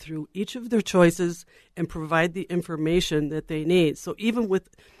step them through each of their choices and provide the information that they need. So even with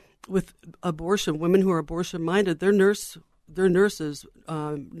abortion, women who are abortion-minded, their nurses,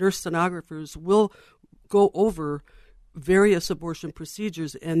 nurse sonographers will go over various abortion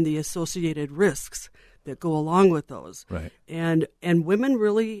procedures and the associated risks that go along with those. Right. And women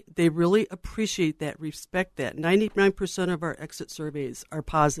really appreciate that, respect that. 99% of our exit surveys are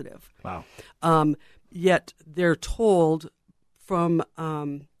positive. Wow. Yet they're told by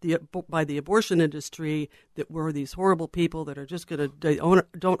the abortion industry that we're these horrible people that are just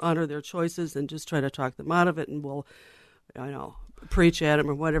don't honor their choices and just try to talk them out of it, and will, preach at them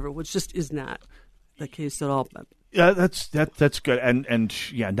or whatever, which just is not the case at all. Yeah, that's good, and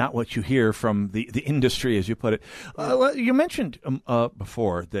yeah, not what you hear from the industry, as you put it. You mentioned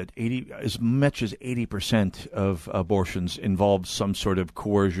before that as much as 80% of abortions involve some sort of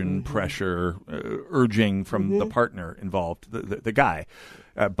coercion, pressure, urging from the partner involved, the guy.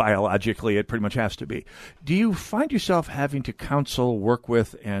 Biologically, it pretty much has to be. Do you find yourself having to counsel, work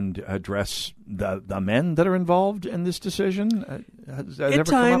with, and address the men that are involved in this decision? Has that At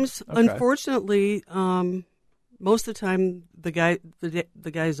ever come up? times, Okay. unfortunately. Most of the time, the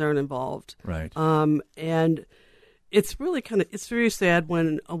guys aren't involved. Right. And it's really it's very sad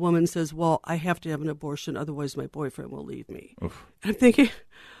when a woman says, well, I have to have an abortion, otherwise my boyfriend will leave me. Oof. I'm thinking,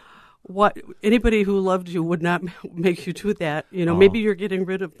 what? Anybody who loved you would not make you do that. Maybe you're getting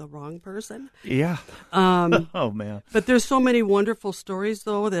rid of the wrong person. Yeah. Oh, man. But there's so many wonderful stories,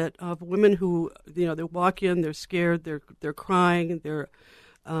 though, that of women who, they walk in, they're scared, they're crying, they're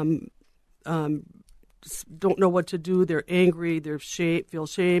don't know what to do. They're angry. They're feel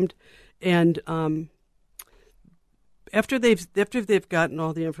shamed, and after they've gotten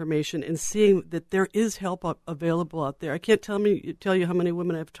all the information and seeing that there is help available out there, I can't tell you how many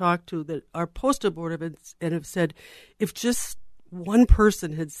women I've talked to that are post-abortive and have said, if just one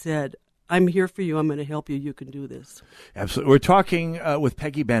person had said, I'm here for you, I'm going to help you, you can do this. Absolutely. We're talking with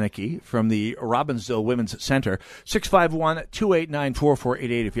Peggy Benricke from the Robbinsdale Women's Center.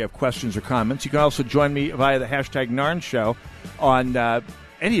 651-289-4488 if you have questions or comments. You can also join me via the hashtag Narn Show on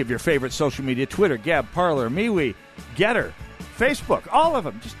any of your favorite social media, Twitter, Gab, Parler, MeWe, Getter, Facebook, all of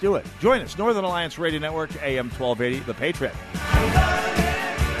them. Just do it. Join us. Northern Alliance Radio Network, AM 1280, The Patriot.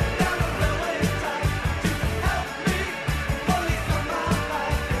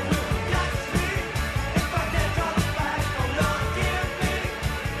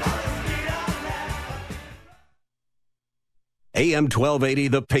 AM 1280,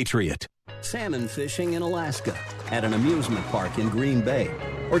 The Patriot. Salmon fishing in Alaska, at an amusement park in Green Bay,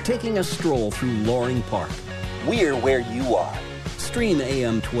 or taking a stroll through Loring Park. We're where you are. Stream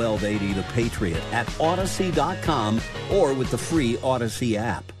AM 1280 The Patriot at Odyssey.com or with the free Odyssey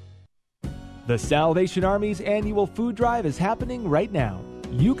app. The Salvation Army's annual food drive is happening right now.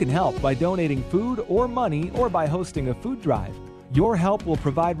 You can help by donating food or money or by hosting a food drive. Your help will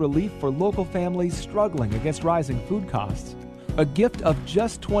provide relief for local families struggling against rising food costs. A gift of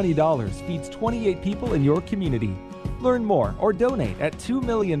just $20 feeds 28 people in your community. Learn more or donate at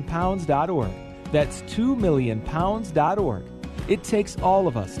 2millionpounds.org. That's 2millionpounds.org. It takes all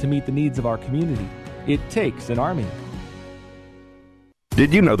of us to meet the needs of our community. It takes an army.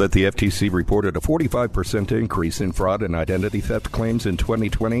 Did you know that the FTC reported a 45% increase in fraud and identity theft claims in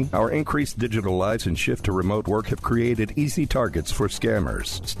 2020? Our increased digital lives and shift to remote work have created easy targets for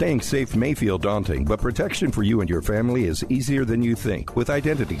scammers. Staying safe may feel daunting, but protection for you and your family is easier than you think with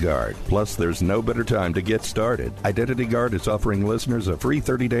Identity Guard. Plus, there's no better time to get started. Identity Guard is offering listeners a free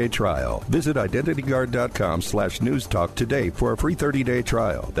 30-day trial. Visit IdentityGuard.com/newstalk today for a free 30-day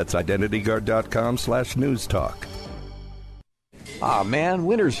trial. That's IdentityGuard.com/newstalk. Aw, man,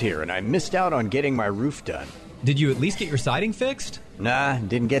 winter's here, and I missed out on getting my roof done. Did you at least get your siding fixed? Nah,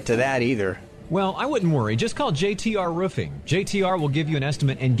 didn't get to that either. Well, I wouldn't worry. Just call JTR Roofing. JTR will give you an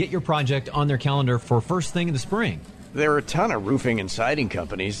estimate and get your project on their calendar for first thing in the spring. There are a ton of roofing and siding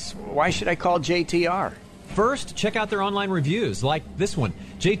companies. Why should I call JTR? First, check out their online reviews, like this one.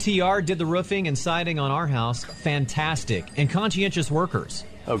 JTR did the roofing and siding on our house. Fantastic. And conscientious workers.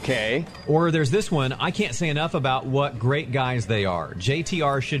 Okay. Or there's this one. I can't say enough about what great guys they are.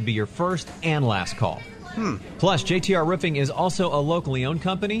 JTR should be your first and last call. Plus, JTR Roofing is also a locally owned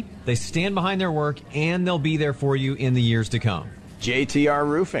company. They stand behind their work, and they'll be there for you in the years to come. JTR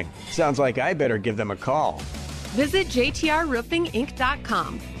Roofing. Sounds like I better give them a call. Visit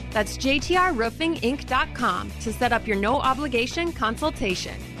JTRRoofingInc.com. That's JTRRoofingInc.com to set up your no-obligation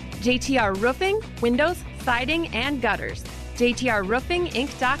consultation. JTR Roofing, windows, siding, and gutters.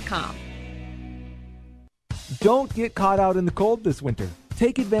 JTRRoofingInc.com. Don't get caught out in the cold this winter.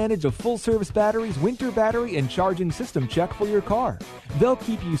 Take advantage of Full Service Batteries' winter battery and charging system check for your car. They'll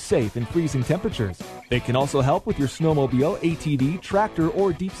keep you safe in freezing temperatures. They can also help with your snowmobile, ATV, tractor,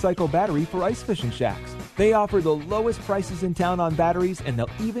 or deep cycle battery for ice fishing shacks. They offer the lowest prices in town on batteries, and they'll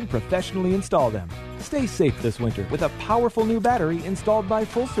even professionally install them. Stay safe this winter with a powerful new battery installed by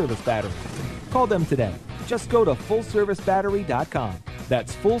Full Service Batteries. Call them today. Just go to FullServiceBattery.com.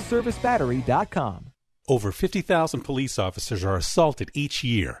 That's FullServiceBattery.com. Over 50,000 police officers are assaulted each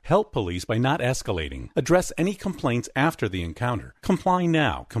year. Help police by not escalating. Address any complaints after the encounter. Comply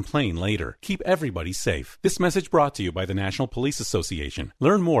now, complain later. Keep everybody safe. This message brought to you by the National Police Association.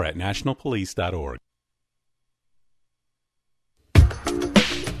 Learn more at nationalpolice.org.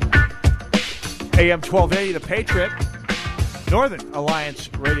 AM 1280, The Patriot, Northern Alliance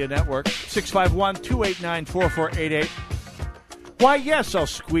Radio Network, 651-289-4488. Why, yes, I'll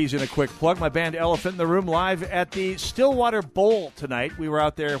squeeze in a quick plug. My band Elephant in the Room live at the Stillwater Bowl tonight. We were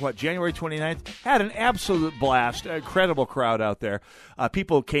out there, January 29th. Had an absolute blast. An incredible crowd out there.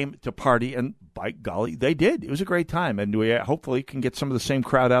 People came to party, and by golly, they did. It was a great time, and we hopefully can get some of the same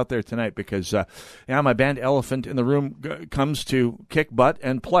crowd out there tonight because my band Elephant in the Room comes to kick butt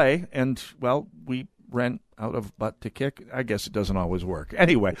and play, and, well, we ran out of butt to kick. I guess it doesn't always work.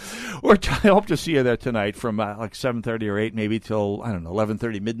 Anyway, I hope to see you there tonight from 7:30 or 8 maybe till,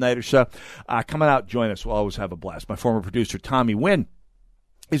 11:30, midnight or so. Come on out, join us. We'll always have a blast. My former producer, Tommy Wynn,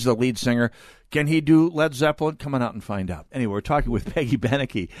 is the lead singer. Can he do Led Zeppelin? Come on out and find out. Anyway, we're talking with Peggy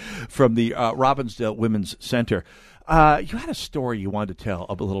Benricke from the Robbinsdale Women's Center. You had a story you wanted to tell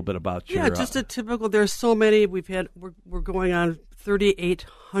a little bit about your... Yeah, just a typical... There's so many. We're going on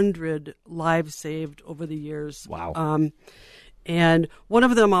 3,800 lives saved over the years. Wow. And one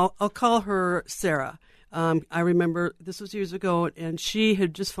of them, I'll call her Sarah. I remember this was years ago, and she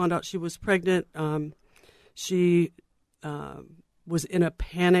had just found out she was pregnant. She was in a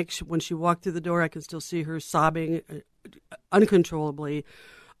panic. When she walked through the door, I can still see her sobbing uncontrollably.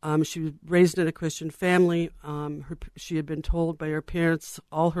 She was raised in a Christian family. She had been told by her parents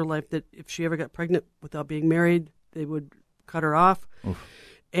all her life that if she ever got pregnant without being married, they would cut her off. Oof.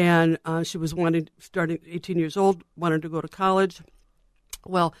 And she was starting 18 years old, wanted to go to college.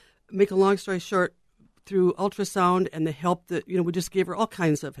 Well, make a long story short, through ultrasound and the help that, we just gave her all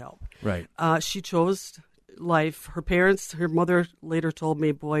kinds of help. Right. She chose life. Her mother later told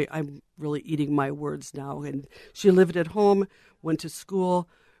me, boy, I'm really eating my words now. And she lived at home, went to school,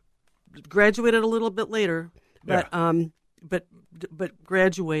 graduated a little bit later, but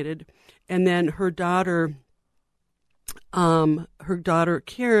graduated. And then her daughter Karen,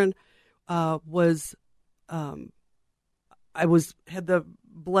 had the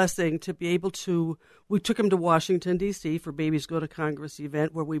blessing to be able to. We took him to Washington D.C. for Babies Go to Congress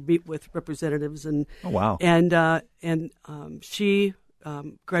event where we meet with representatives and. Oh, wow! And she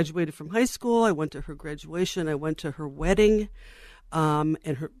graduated from high school. I went to her graduation. I went to her wedding,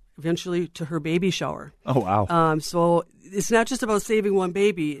 and eventually to her baby shower. Oh, wow! So it's not just about saving one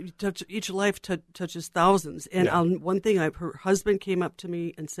baby. Each life touches thousands. And one thing, her husband came up to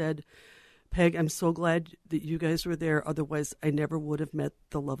me and said, Peg, I'm so glad that you guys were there. Otherwise, I never would have met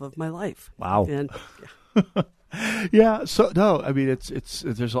the love of my life. Wow. And, yeah. So no, I mean,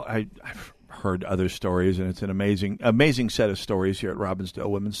 I've heard other stories, and it's an amazing set of stories here at Robbinsdale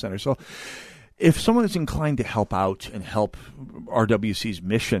Women's Center. So, if someone is inclined to help out and help RWC's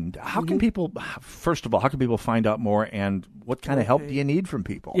mission, how can people? First of all, how can people find out more, and what kind of help do you need from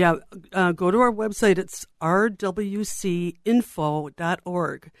people? Yeah, go to our website. It's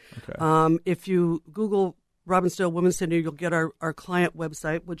rwcinfo.org. Okay. If you Google Robbinsdale Women's Center, you'll get our client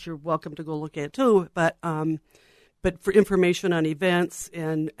website, which you're welcome to go look at too. But for information on events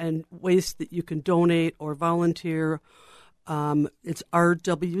and ways that you can donate or volunteer, it's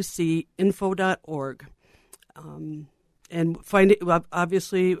rwcinfo.org. And find it.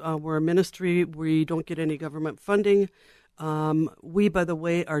 Obviously, we're a ministry. We don't get any government funding. We, by the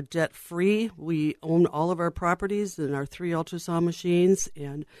way, are debt-free. We own all of our properties and our 3 ultrasound machines,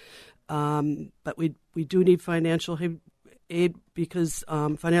 and but we do need financial aid because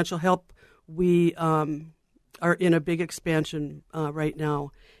financial help. We are in a big expansion right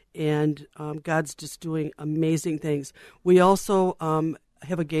now, and God's just doing amazing things. We also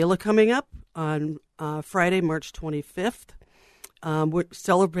have a gala coming up on Friday, March 25th. We're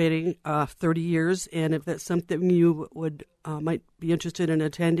celebrating 30 years, and if that's something you might be interested in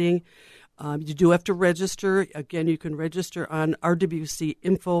attending, you do have to register. Again, you can register on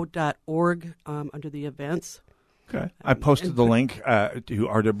rwcinfo.org under the events. Okay. I posted the link to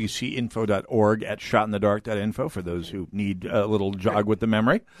rwcinfo.org at shotinthedark.info for those who need a little jog with the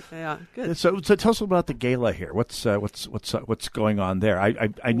memory. Yeah, good. So tell us about the gala here. What's going on there?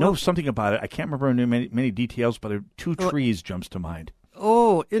 I know something about it. I can't remember many details, but 2 trees jumps to mind.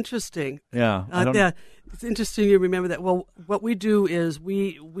 Oh, interesting. Yeah. Yeah, it's interesting you remember that. Well, what we do is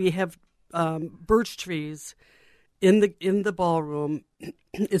we have birch trees in the ballroom.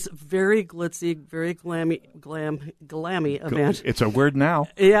 It's a very glitzy, very glammy event. It's a word now.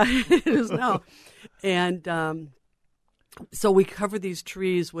 Yeah, it is now. And so we cover these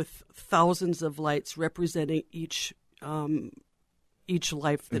trees with thousands of lights representing each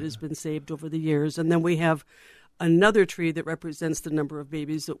life that has been saved over the years. And then we have another tree that represents the number of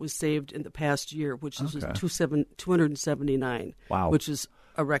babies that was saved in the past year, which is 279. Wow. Which is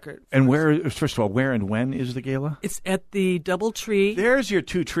a record. And first of all, where and when is the gala? It's at the Doubletree. There's your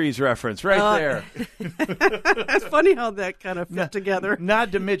 2 trees reference right there. It's funny how that kind of fit together.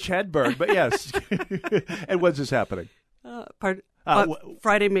 Not to Mitch Hedberg, but yes. And when's this happening?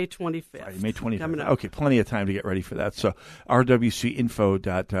 Friday, May 25th. Friday, May 25th. Coming up. Okay, plenty of time to get ready for that. So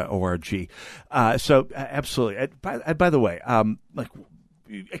rwcinfo.org. So absolutely. By the way,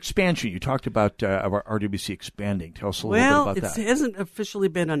 expansion. You talked about our RWC expanding. Tell us a little bit about that. Well, it hasn't officially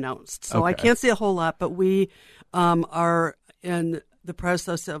been announced, so Okay. I can't say a whole lot, but we are in the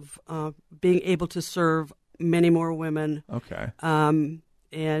process of being able to serve many more women. Okay. And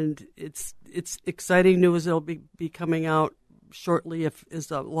it's exciting news. It'll be coming out shortly as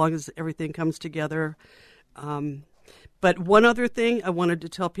long as everything comes together. But one other thing I wanted to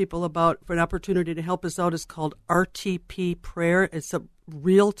tell people about for an opportunity to help us out is called RTP Prayer. It's a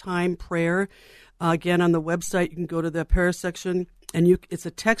real-time prayer. Again, on the website, you can go to the prayer section, and it's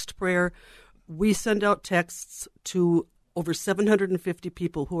a text prayer. We send out texts to over 750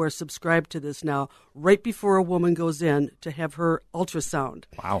 people who are subscribed to this now, right before a woman goes in to have her ultrasound.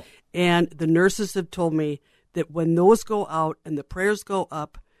 Wow. And the nurses have told me that when those go out and the prayers go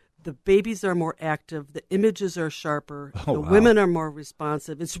up, the babies are more active, the images are sharper, women are more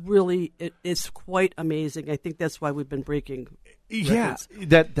responsive. It's really, it's quite amazing. I think that's why we've been breaking records.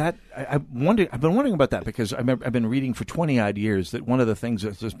 Yeah, I've been wondering about that because I've been reading for 20-odd years that one of the things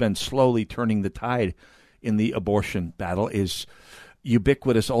that has been slowly turning the tide in the abortion battle is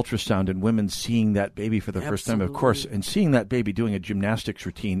ubiquitous ultrasound and women seeing that baby for the first time, of course, and seeing that baby doing a gymnastics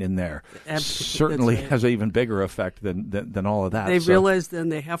routine in there certainly has an even bigger effect than all of that. They realize then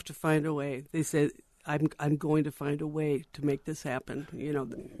they have to find a way. They say, I'm going to find a way to make this happen.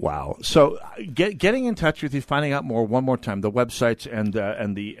 Wow. So getting in touch with you, finding out more one more time, the websites and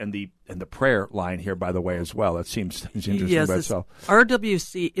the prayer line here, by the way, as well. That seems interesting by itself.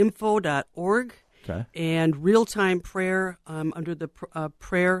 rwcinfo.org. Okay. And real-time prayer under the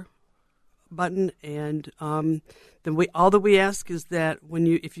prayer button. And then all that we ask is that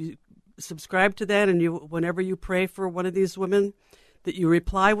if you subscribe to that and whenever you pray for one of these women, that you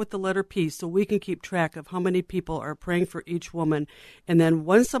reply with the letter P so we can keep track of how many people are praying for each woman. And then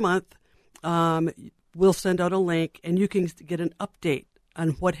once a month, we'll send out a link and you can get an update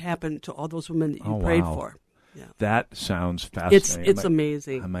on what happened to all those women that you prayed for. Yeah. That sounds fascinating. It's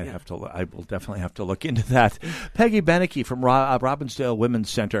amazing. I will definitely have to look into that. Peggy Benricke from Robbinsdale Women's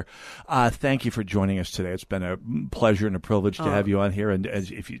Center. Thank you for joining us today. It's been a pleasure and a privilege to have you on here. And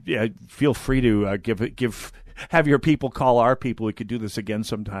if you feel free to have your people call our people. We could do this again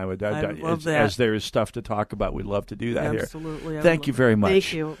sometime. I love that. As there is stuff to talk about, we'd love to do that here. Absolutely. Thank you very much.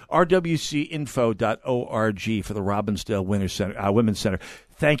 Thank you. rwcinfo.org for the Robbinsdale Women's Center.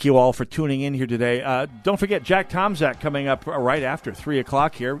 Thank you all for tuning in here today. Don't forget Jack Tomczak coming up right after 3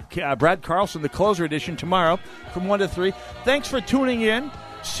 o'clock here. Brad Carlson, the closer edition, tomorrow from 1 to 3. Thanks for tuning in.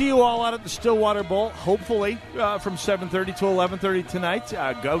 See you all out at the Stillwater Bowl, hopefully from 7:30 to 11:30 tonight.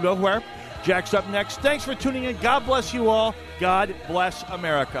 Go nowhere. Jack's up next. Thanks for tuning in. God bless you all. God bless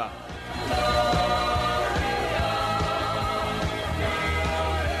America.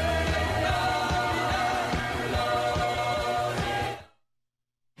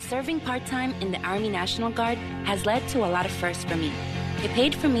 Serving part-time in the Army National Guard has led to a lot of firsts for me. It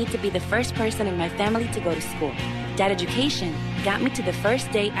paid for me to be the first person in my family to go to school. That education got me to the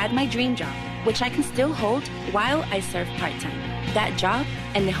first day at my dream job, which I can still hold while I serve part-time. That job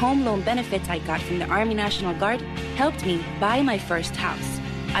and the home loan benefits I got from the Army National Guard helped me buy my first house.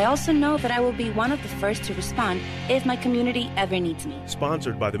 I also know that I will be one of the first to respond if my community ever needs me.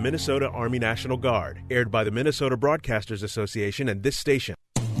 Sponsored by the Minnesota Army National Guard. Aired by the Minnesota Broadcasters Association and this station.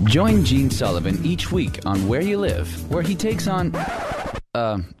 Join Gene Sullivan each week on Where You Live, where he takes on...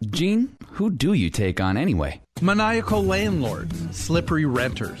 Gene, who do you take on anyway? Maniacal landlords, slippery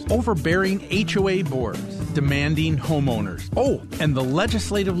renters, overbearing HOA boards, demanding homeowners. Oh, and the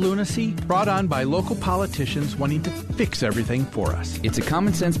legislative lunacy brought on by local politicians wanting to fix everything for us. It's a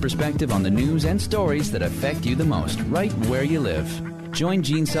common sense perspective on the news and stories that affect you the most, right where you live. Join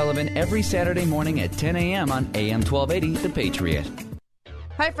Gene Sullivan every Saturday morning at 10 a.m. on AM 1280, The Patriot.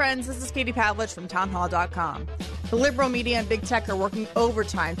 Hi, friends. This is Katie Pavlich from townhall.com. The liberal media and big tech are working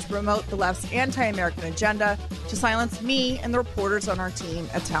overtime to promote the left's anti-American agenda to silence me and the reporters on our team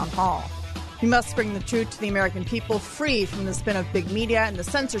at Town Hall. We must bring the truth to the American people, free from the spin of big media and the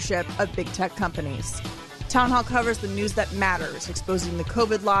censorship of big tech companies. Town Hall covers the news that matters, exposing the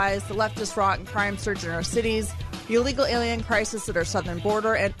COVID lies, the leftist rot and crime surge in our cities, the illegal alien crisis at our southern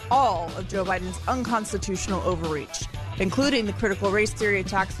border, and all of Joe Biden's unconstitutional overreach, including the critical race theory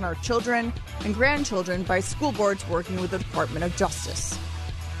attacks on our children and grandchildren by school boards working with the Department of Justice.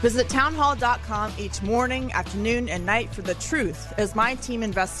 Visit townhall.com each morning, afternoon, and night for the truth as my team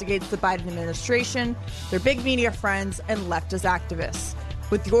investigates the Biden administration, their big media friends, and leftist activists.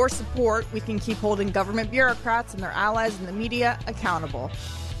 With your support, we can keep holding government bureaucrats and their allies in the media accountable.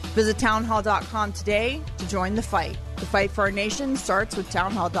 Visit townhall.com today to join the fight. The fight for our nation starts with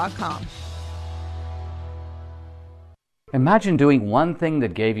townhall.com. Imagine doing one thing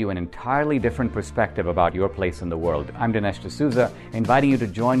that gave you an entirely different perspective about your place in the world. I'm Dinesh D'Souza, inviting you to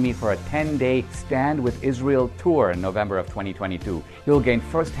join me for a 10-day Stand with Israel tour in November of 2022. You'll gain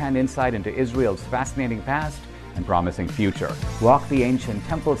first-hand insight into Israel's fascinating past and promising future. Walk the ancient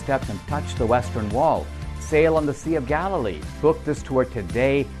temple steps and touch the Western Wall. Sail on the Sea of Galilee. Book this tour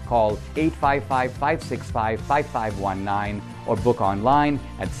today. Call 855-565-5519 or book online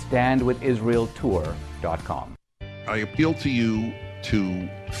at standwithisraeltour.com. I appeal to you to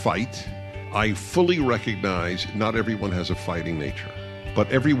fight. I fully recognize not everyone has a fighting nature, but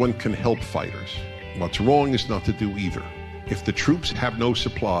everyone can help fighters. What's wrong is not to do either. If the troops have no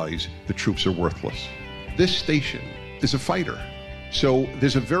supplies, the troops are worthless. This station is a fighter. So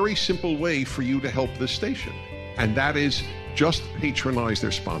there's a very simple way for you to help this station, and that is just patronize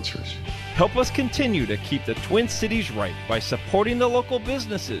their sponsors. Help us continue to keep the Twin Cities right by supporting the local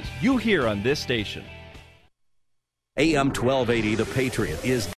businesses you hear on this station. AM 1280, The Patriot,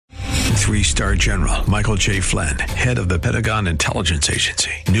 is... 3-star General Michael J. Flynn, head of the Pentagon Intelligence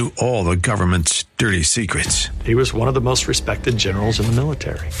Agency, knew all the government's dirty secrets. He was one of the most respected generals in the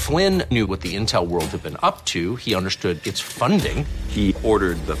military. Flynn knew what the intel world had been up to. He understood its funding. He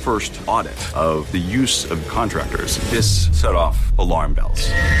ordered the first audit of the use of contractors. This set off alarm bells.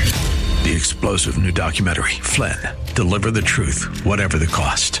 The explosive new documentary, Flynn, Deliver the Truth, Whatever the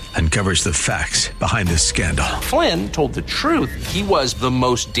Cost, uncovers the facts behind this scandal. Flynn told the truth. He was the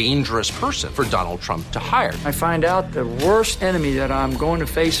most dangerous person for Donald Trump to hire. I find out the worst enemy that I'm going to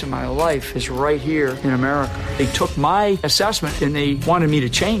face in my life is right here in America. They took my assessment and they wanted me to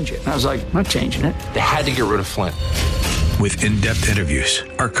change it. And I was like, I'm not changing it. They had to get rid of Flynn. With in-depth interviews,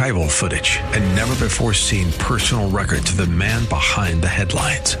 archival footage, and never-before-seen personal records of the man behind the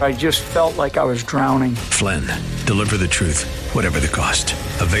headlines. I just felt like I was drowning. Flynn, Deliver the Truth, Whatever the Cost.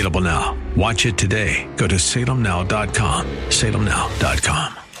 Available now. Watch it today. Go to salemnow.com.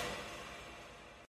 salemnow.com.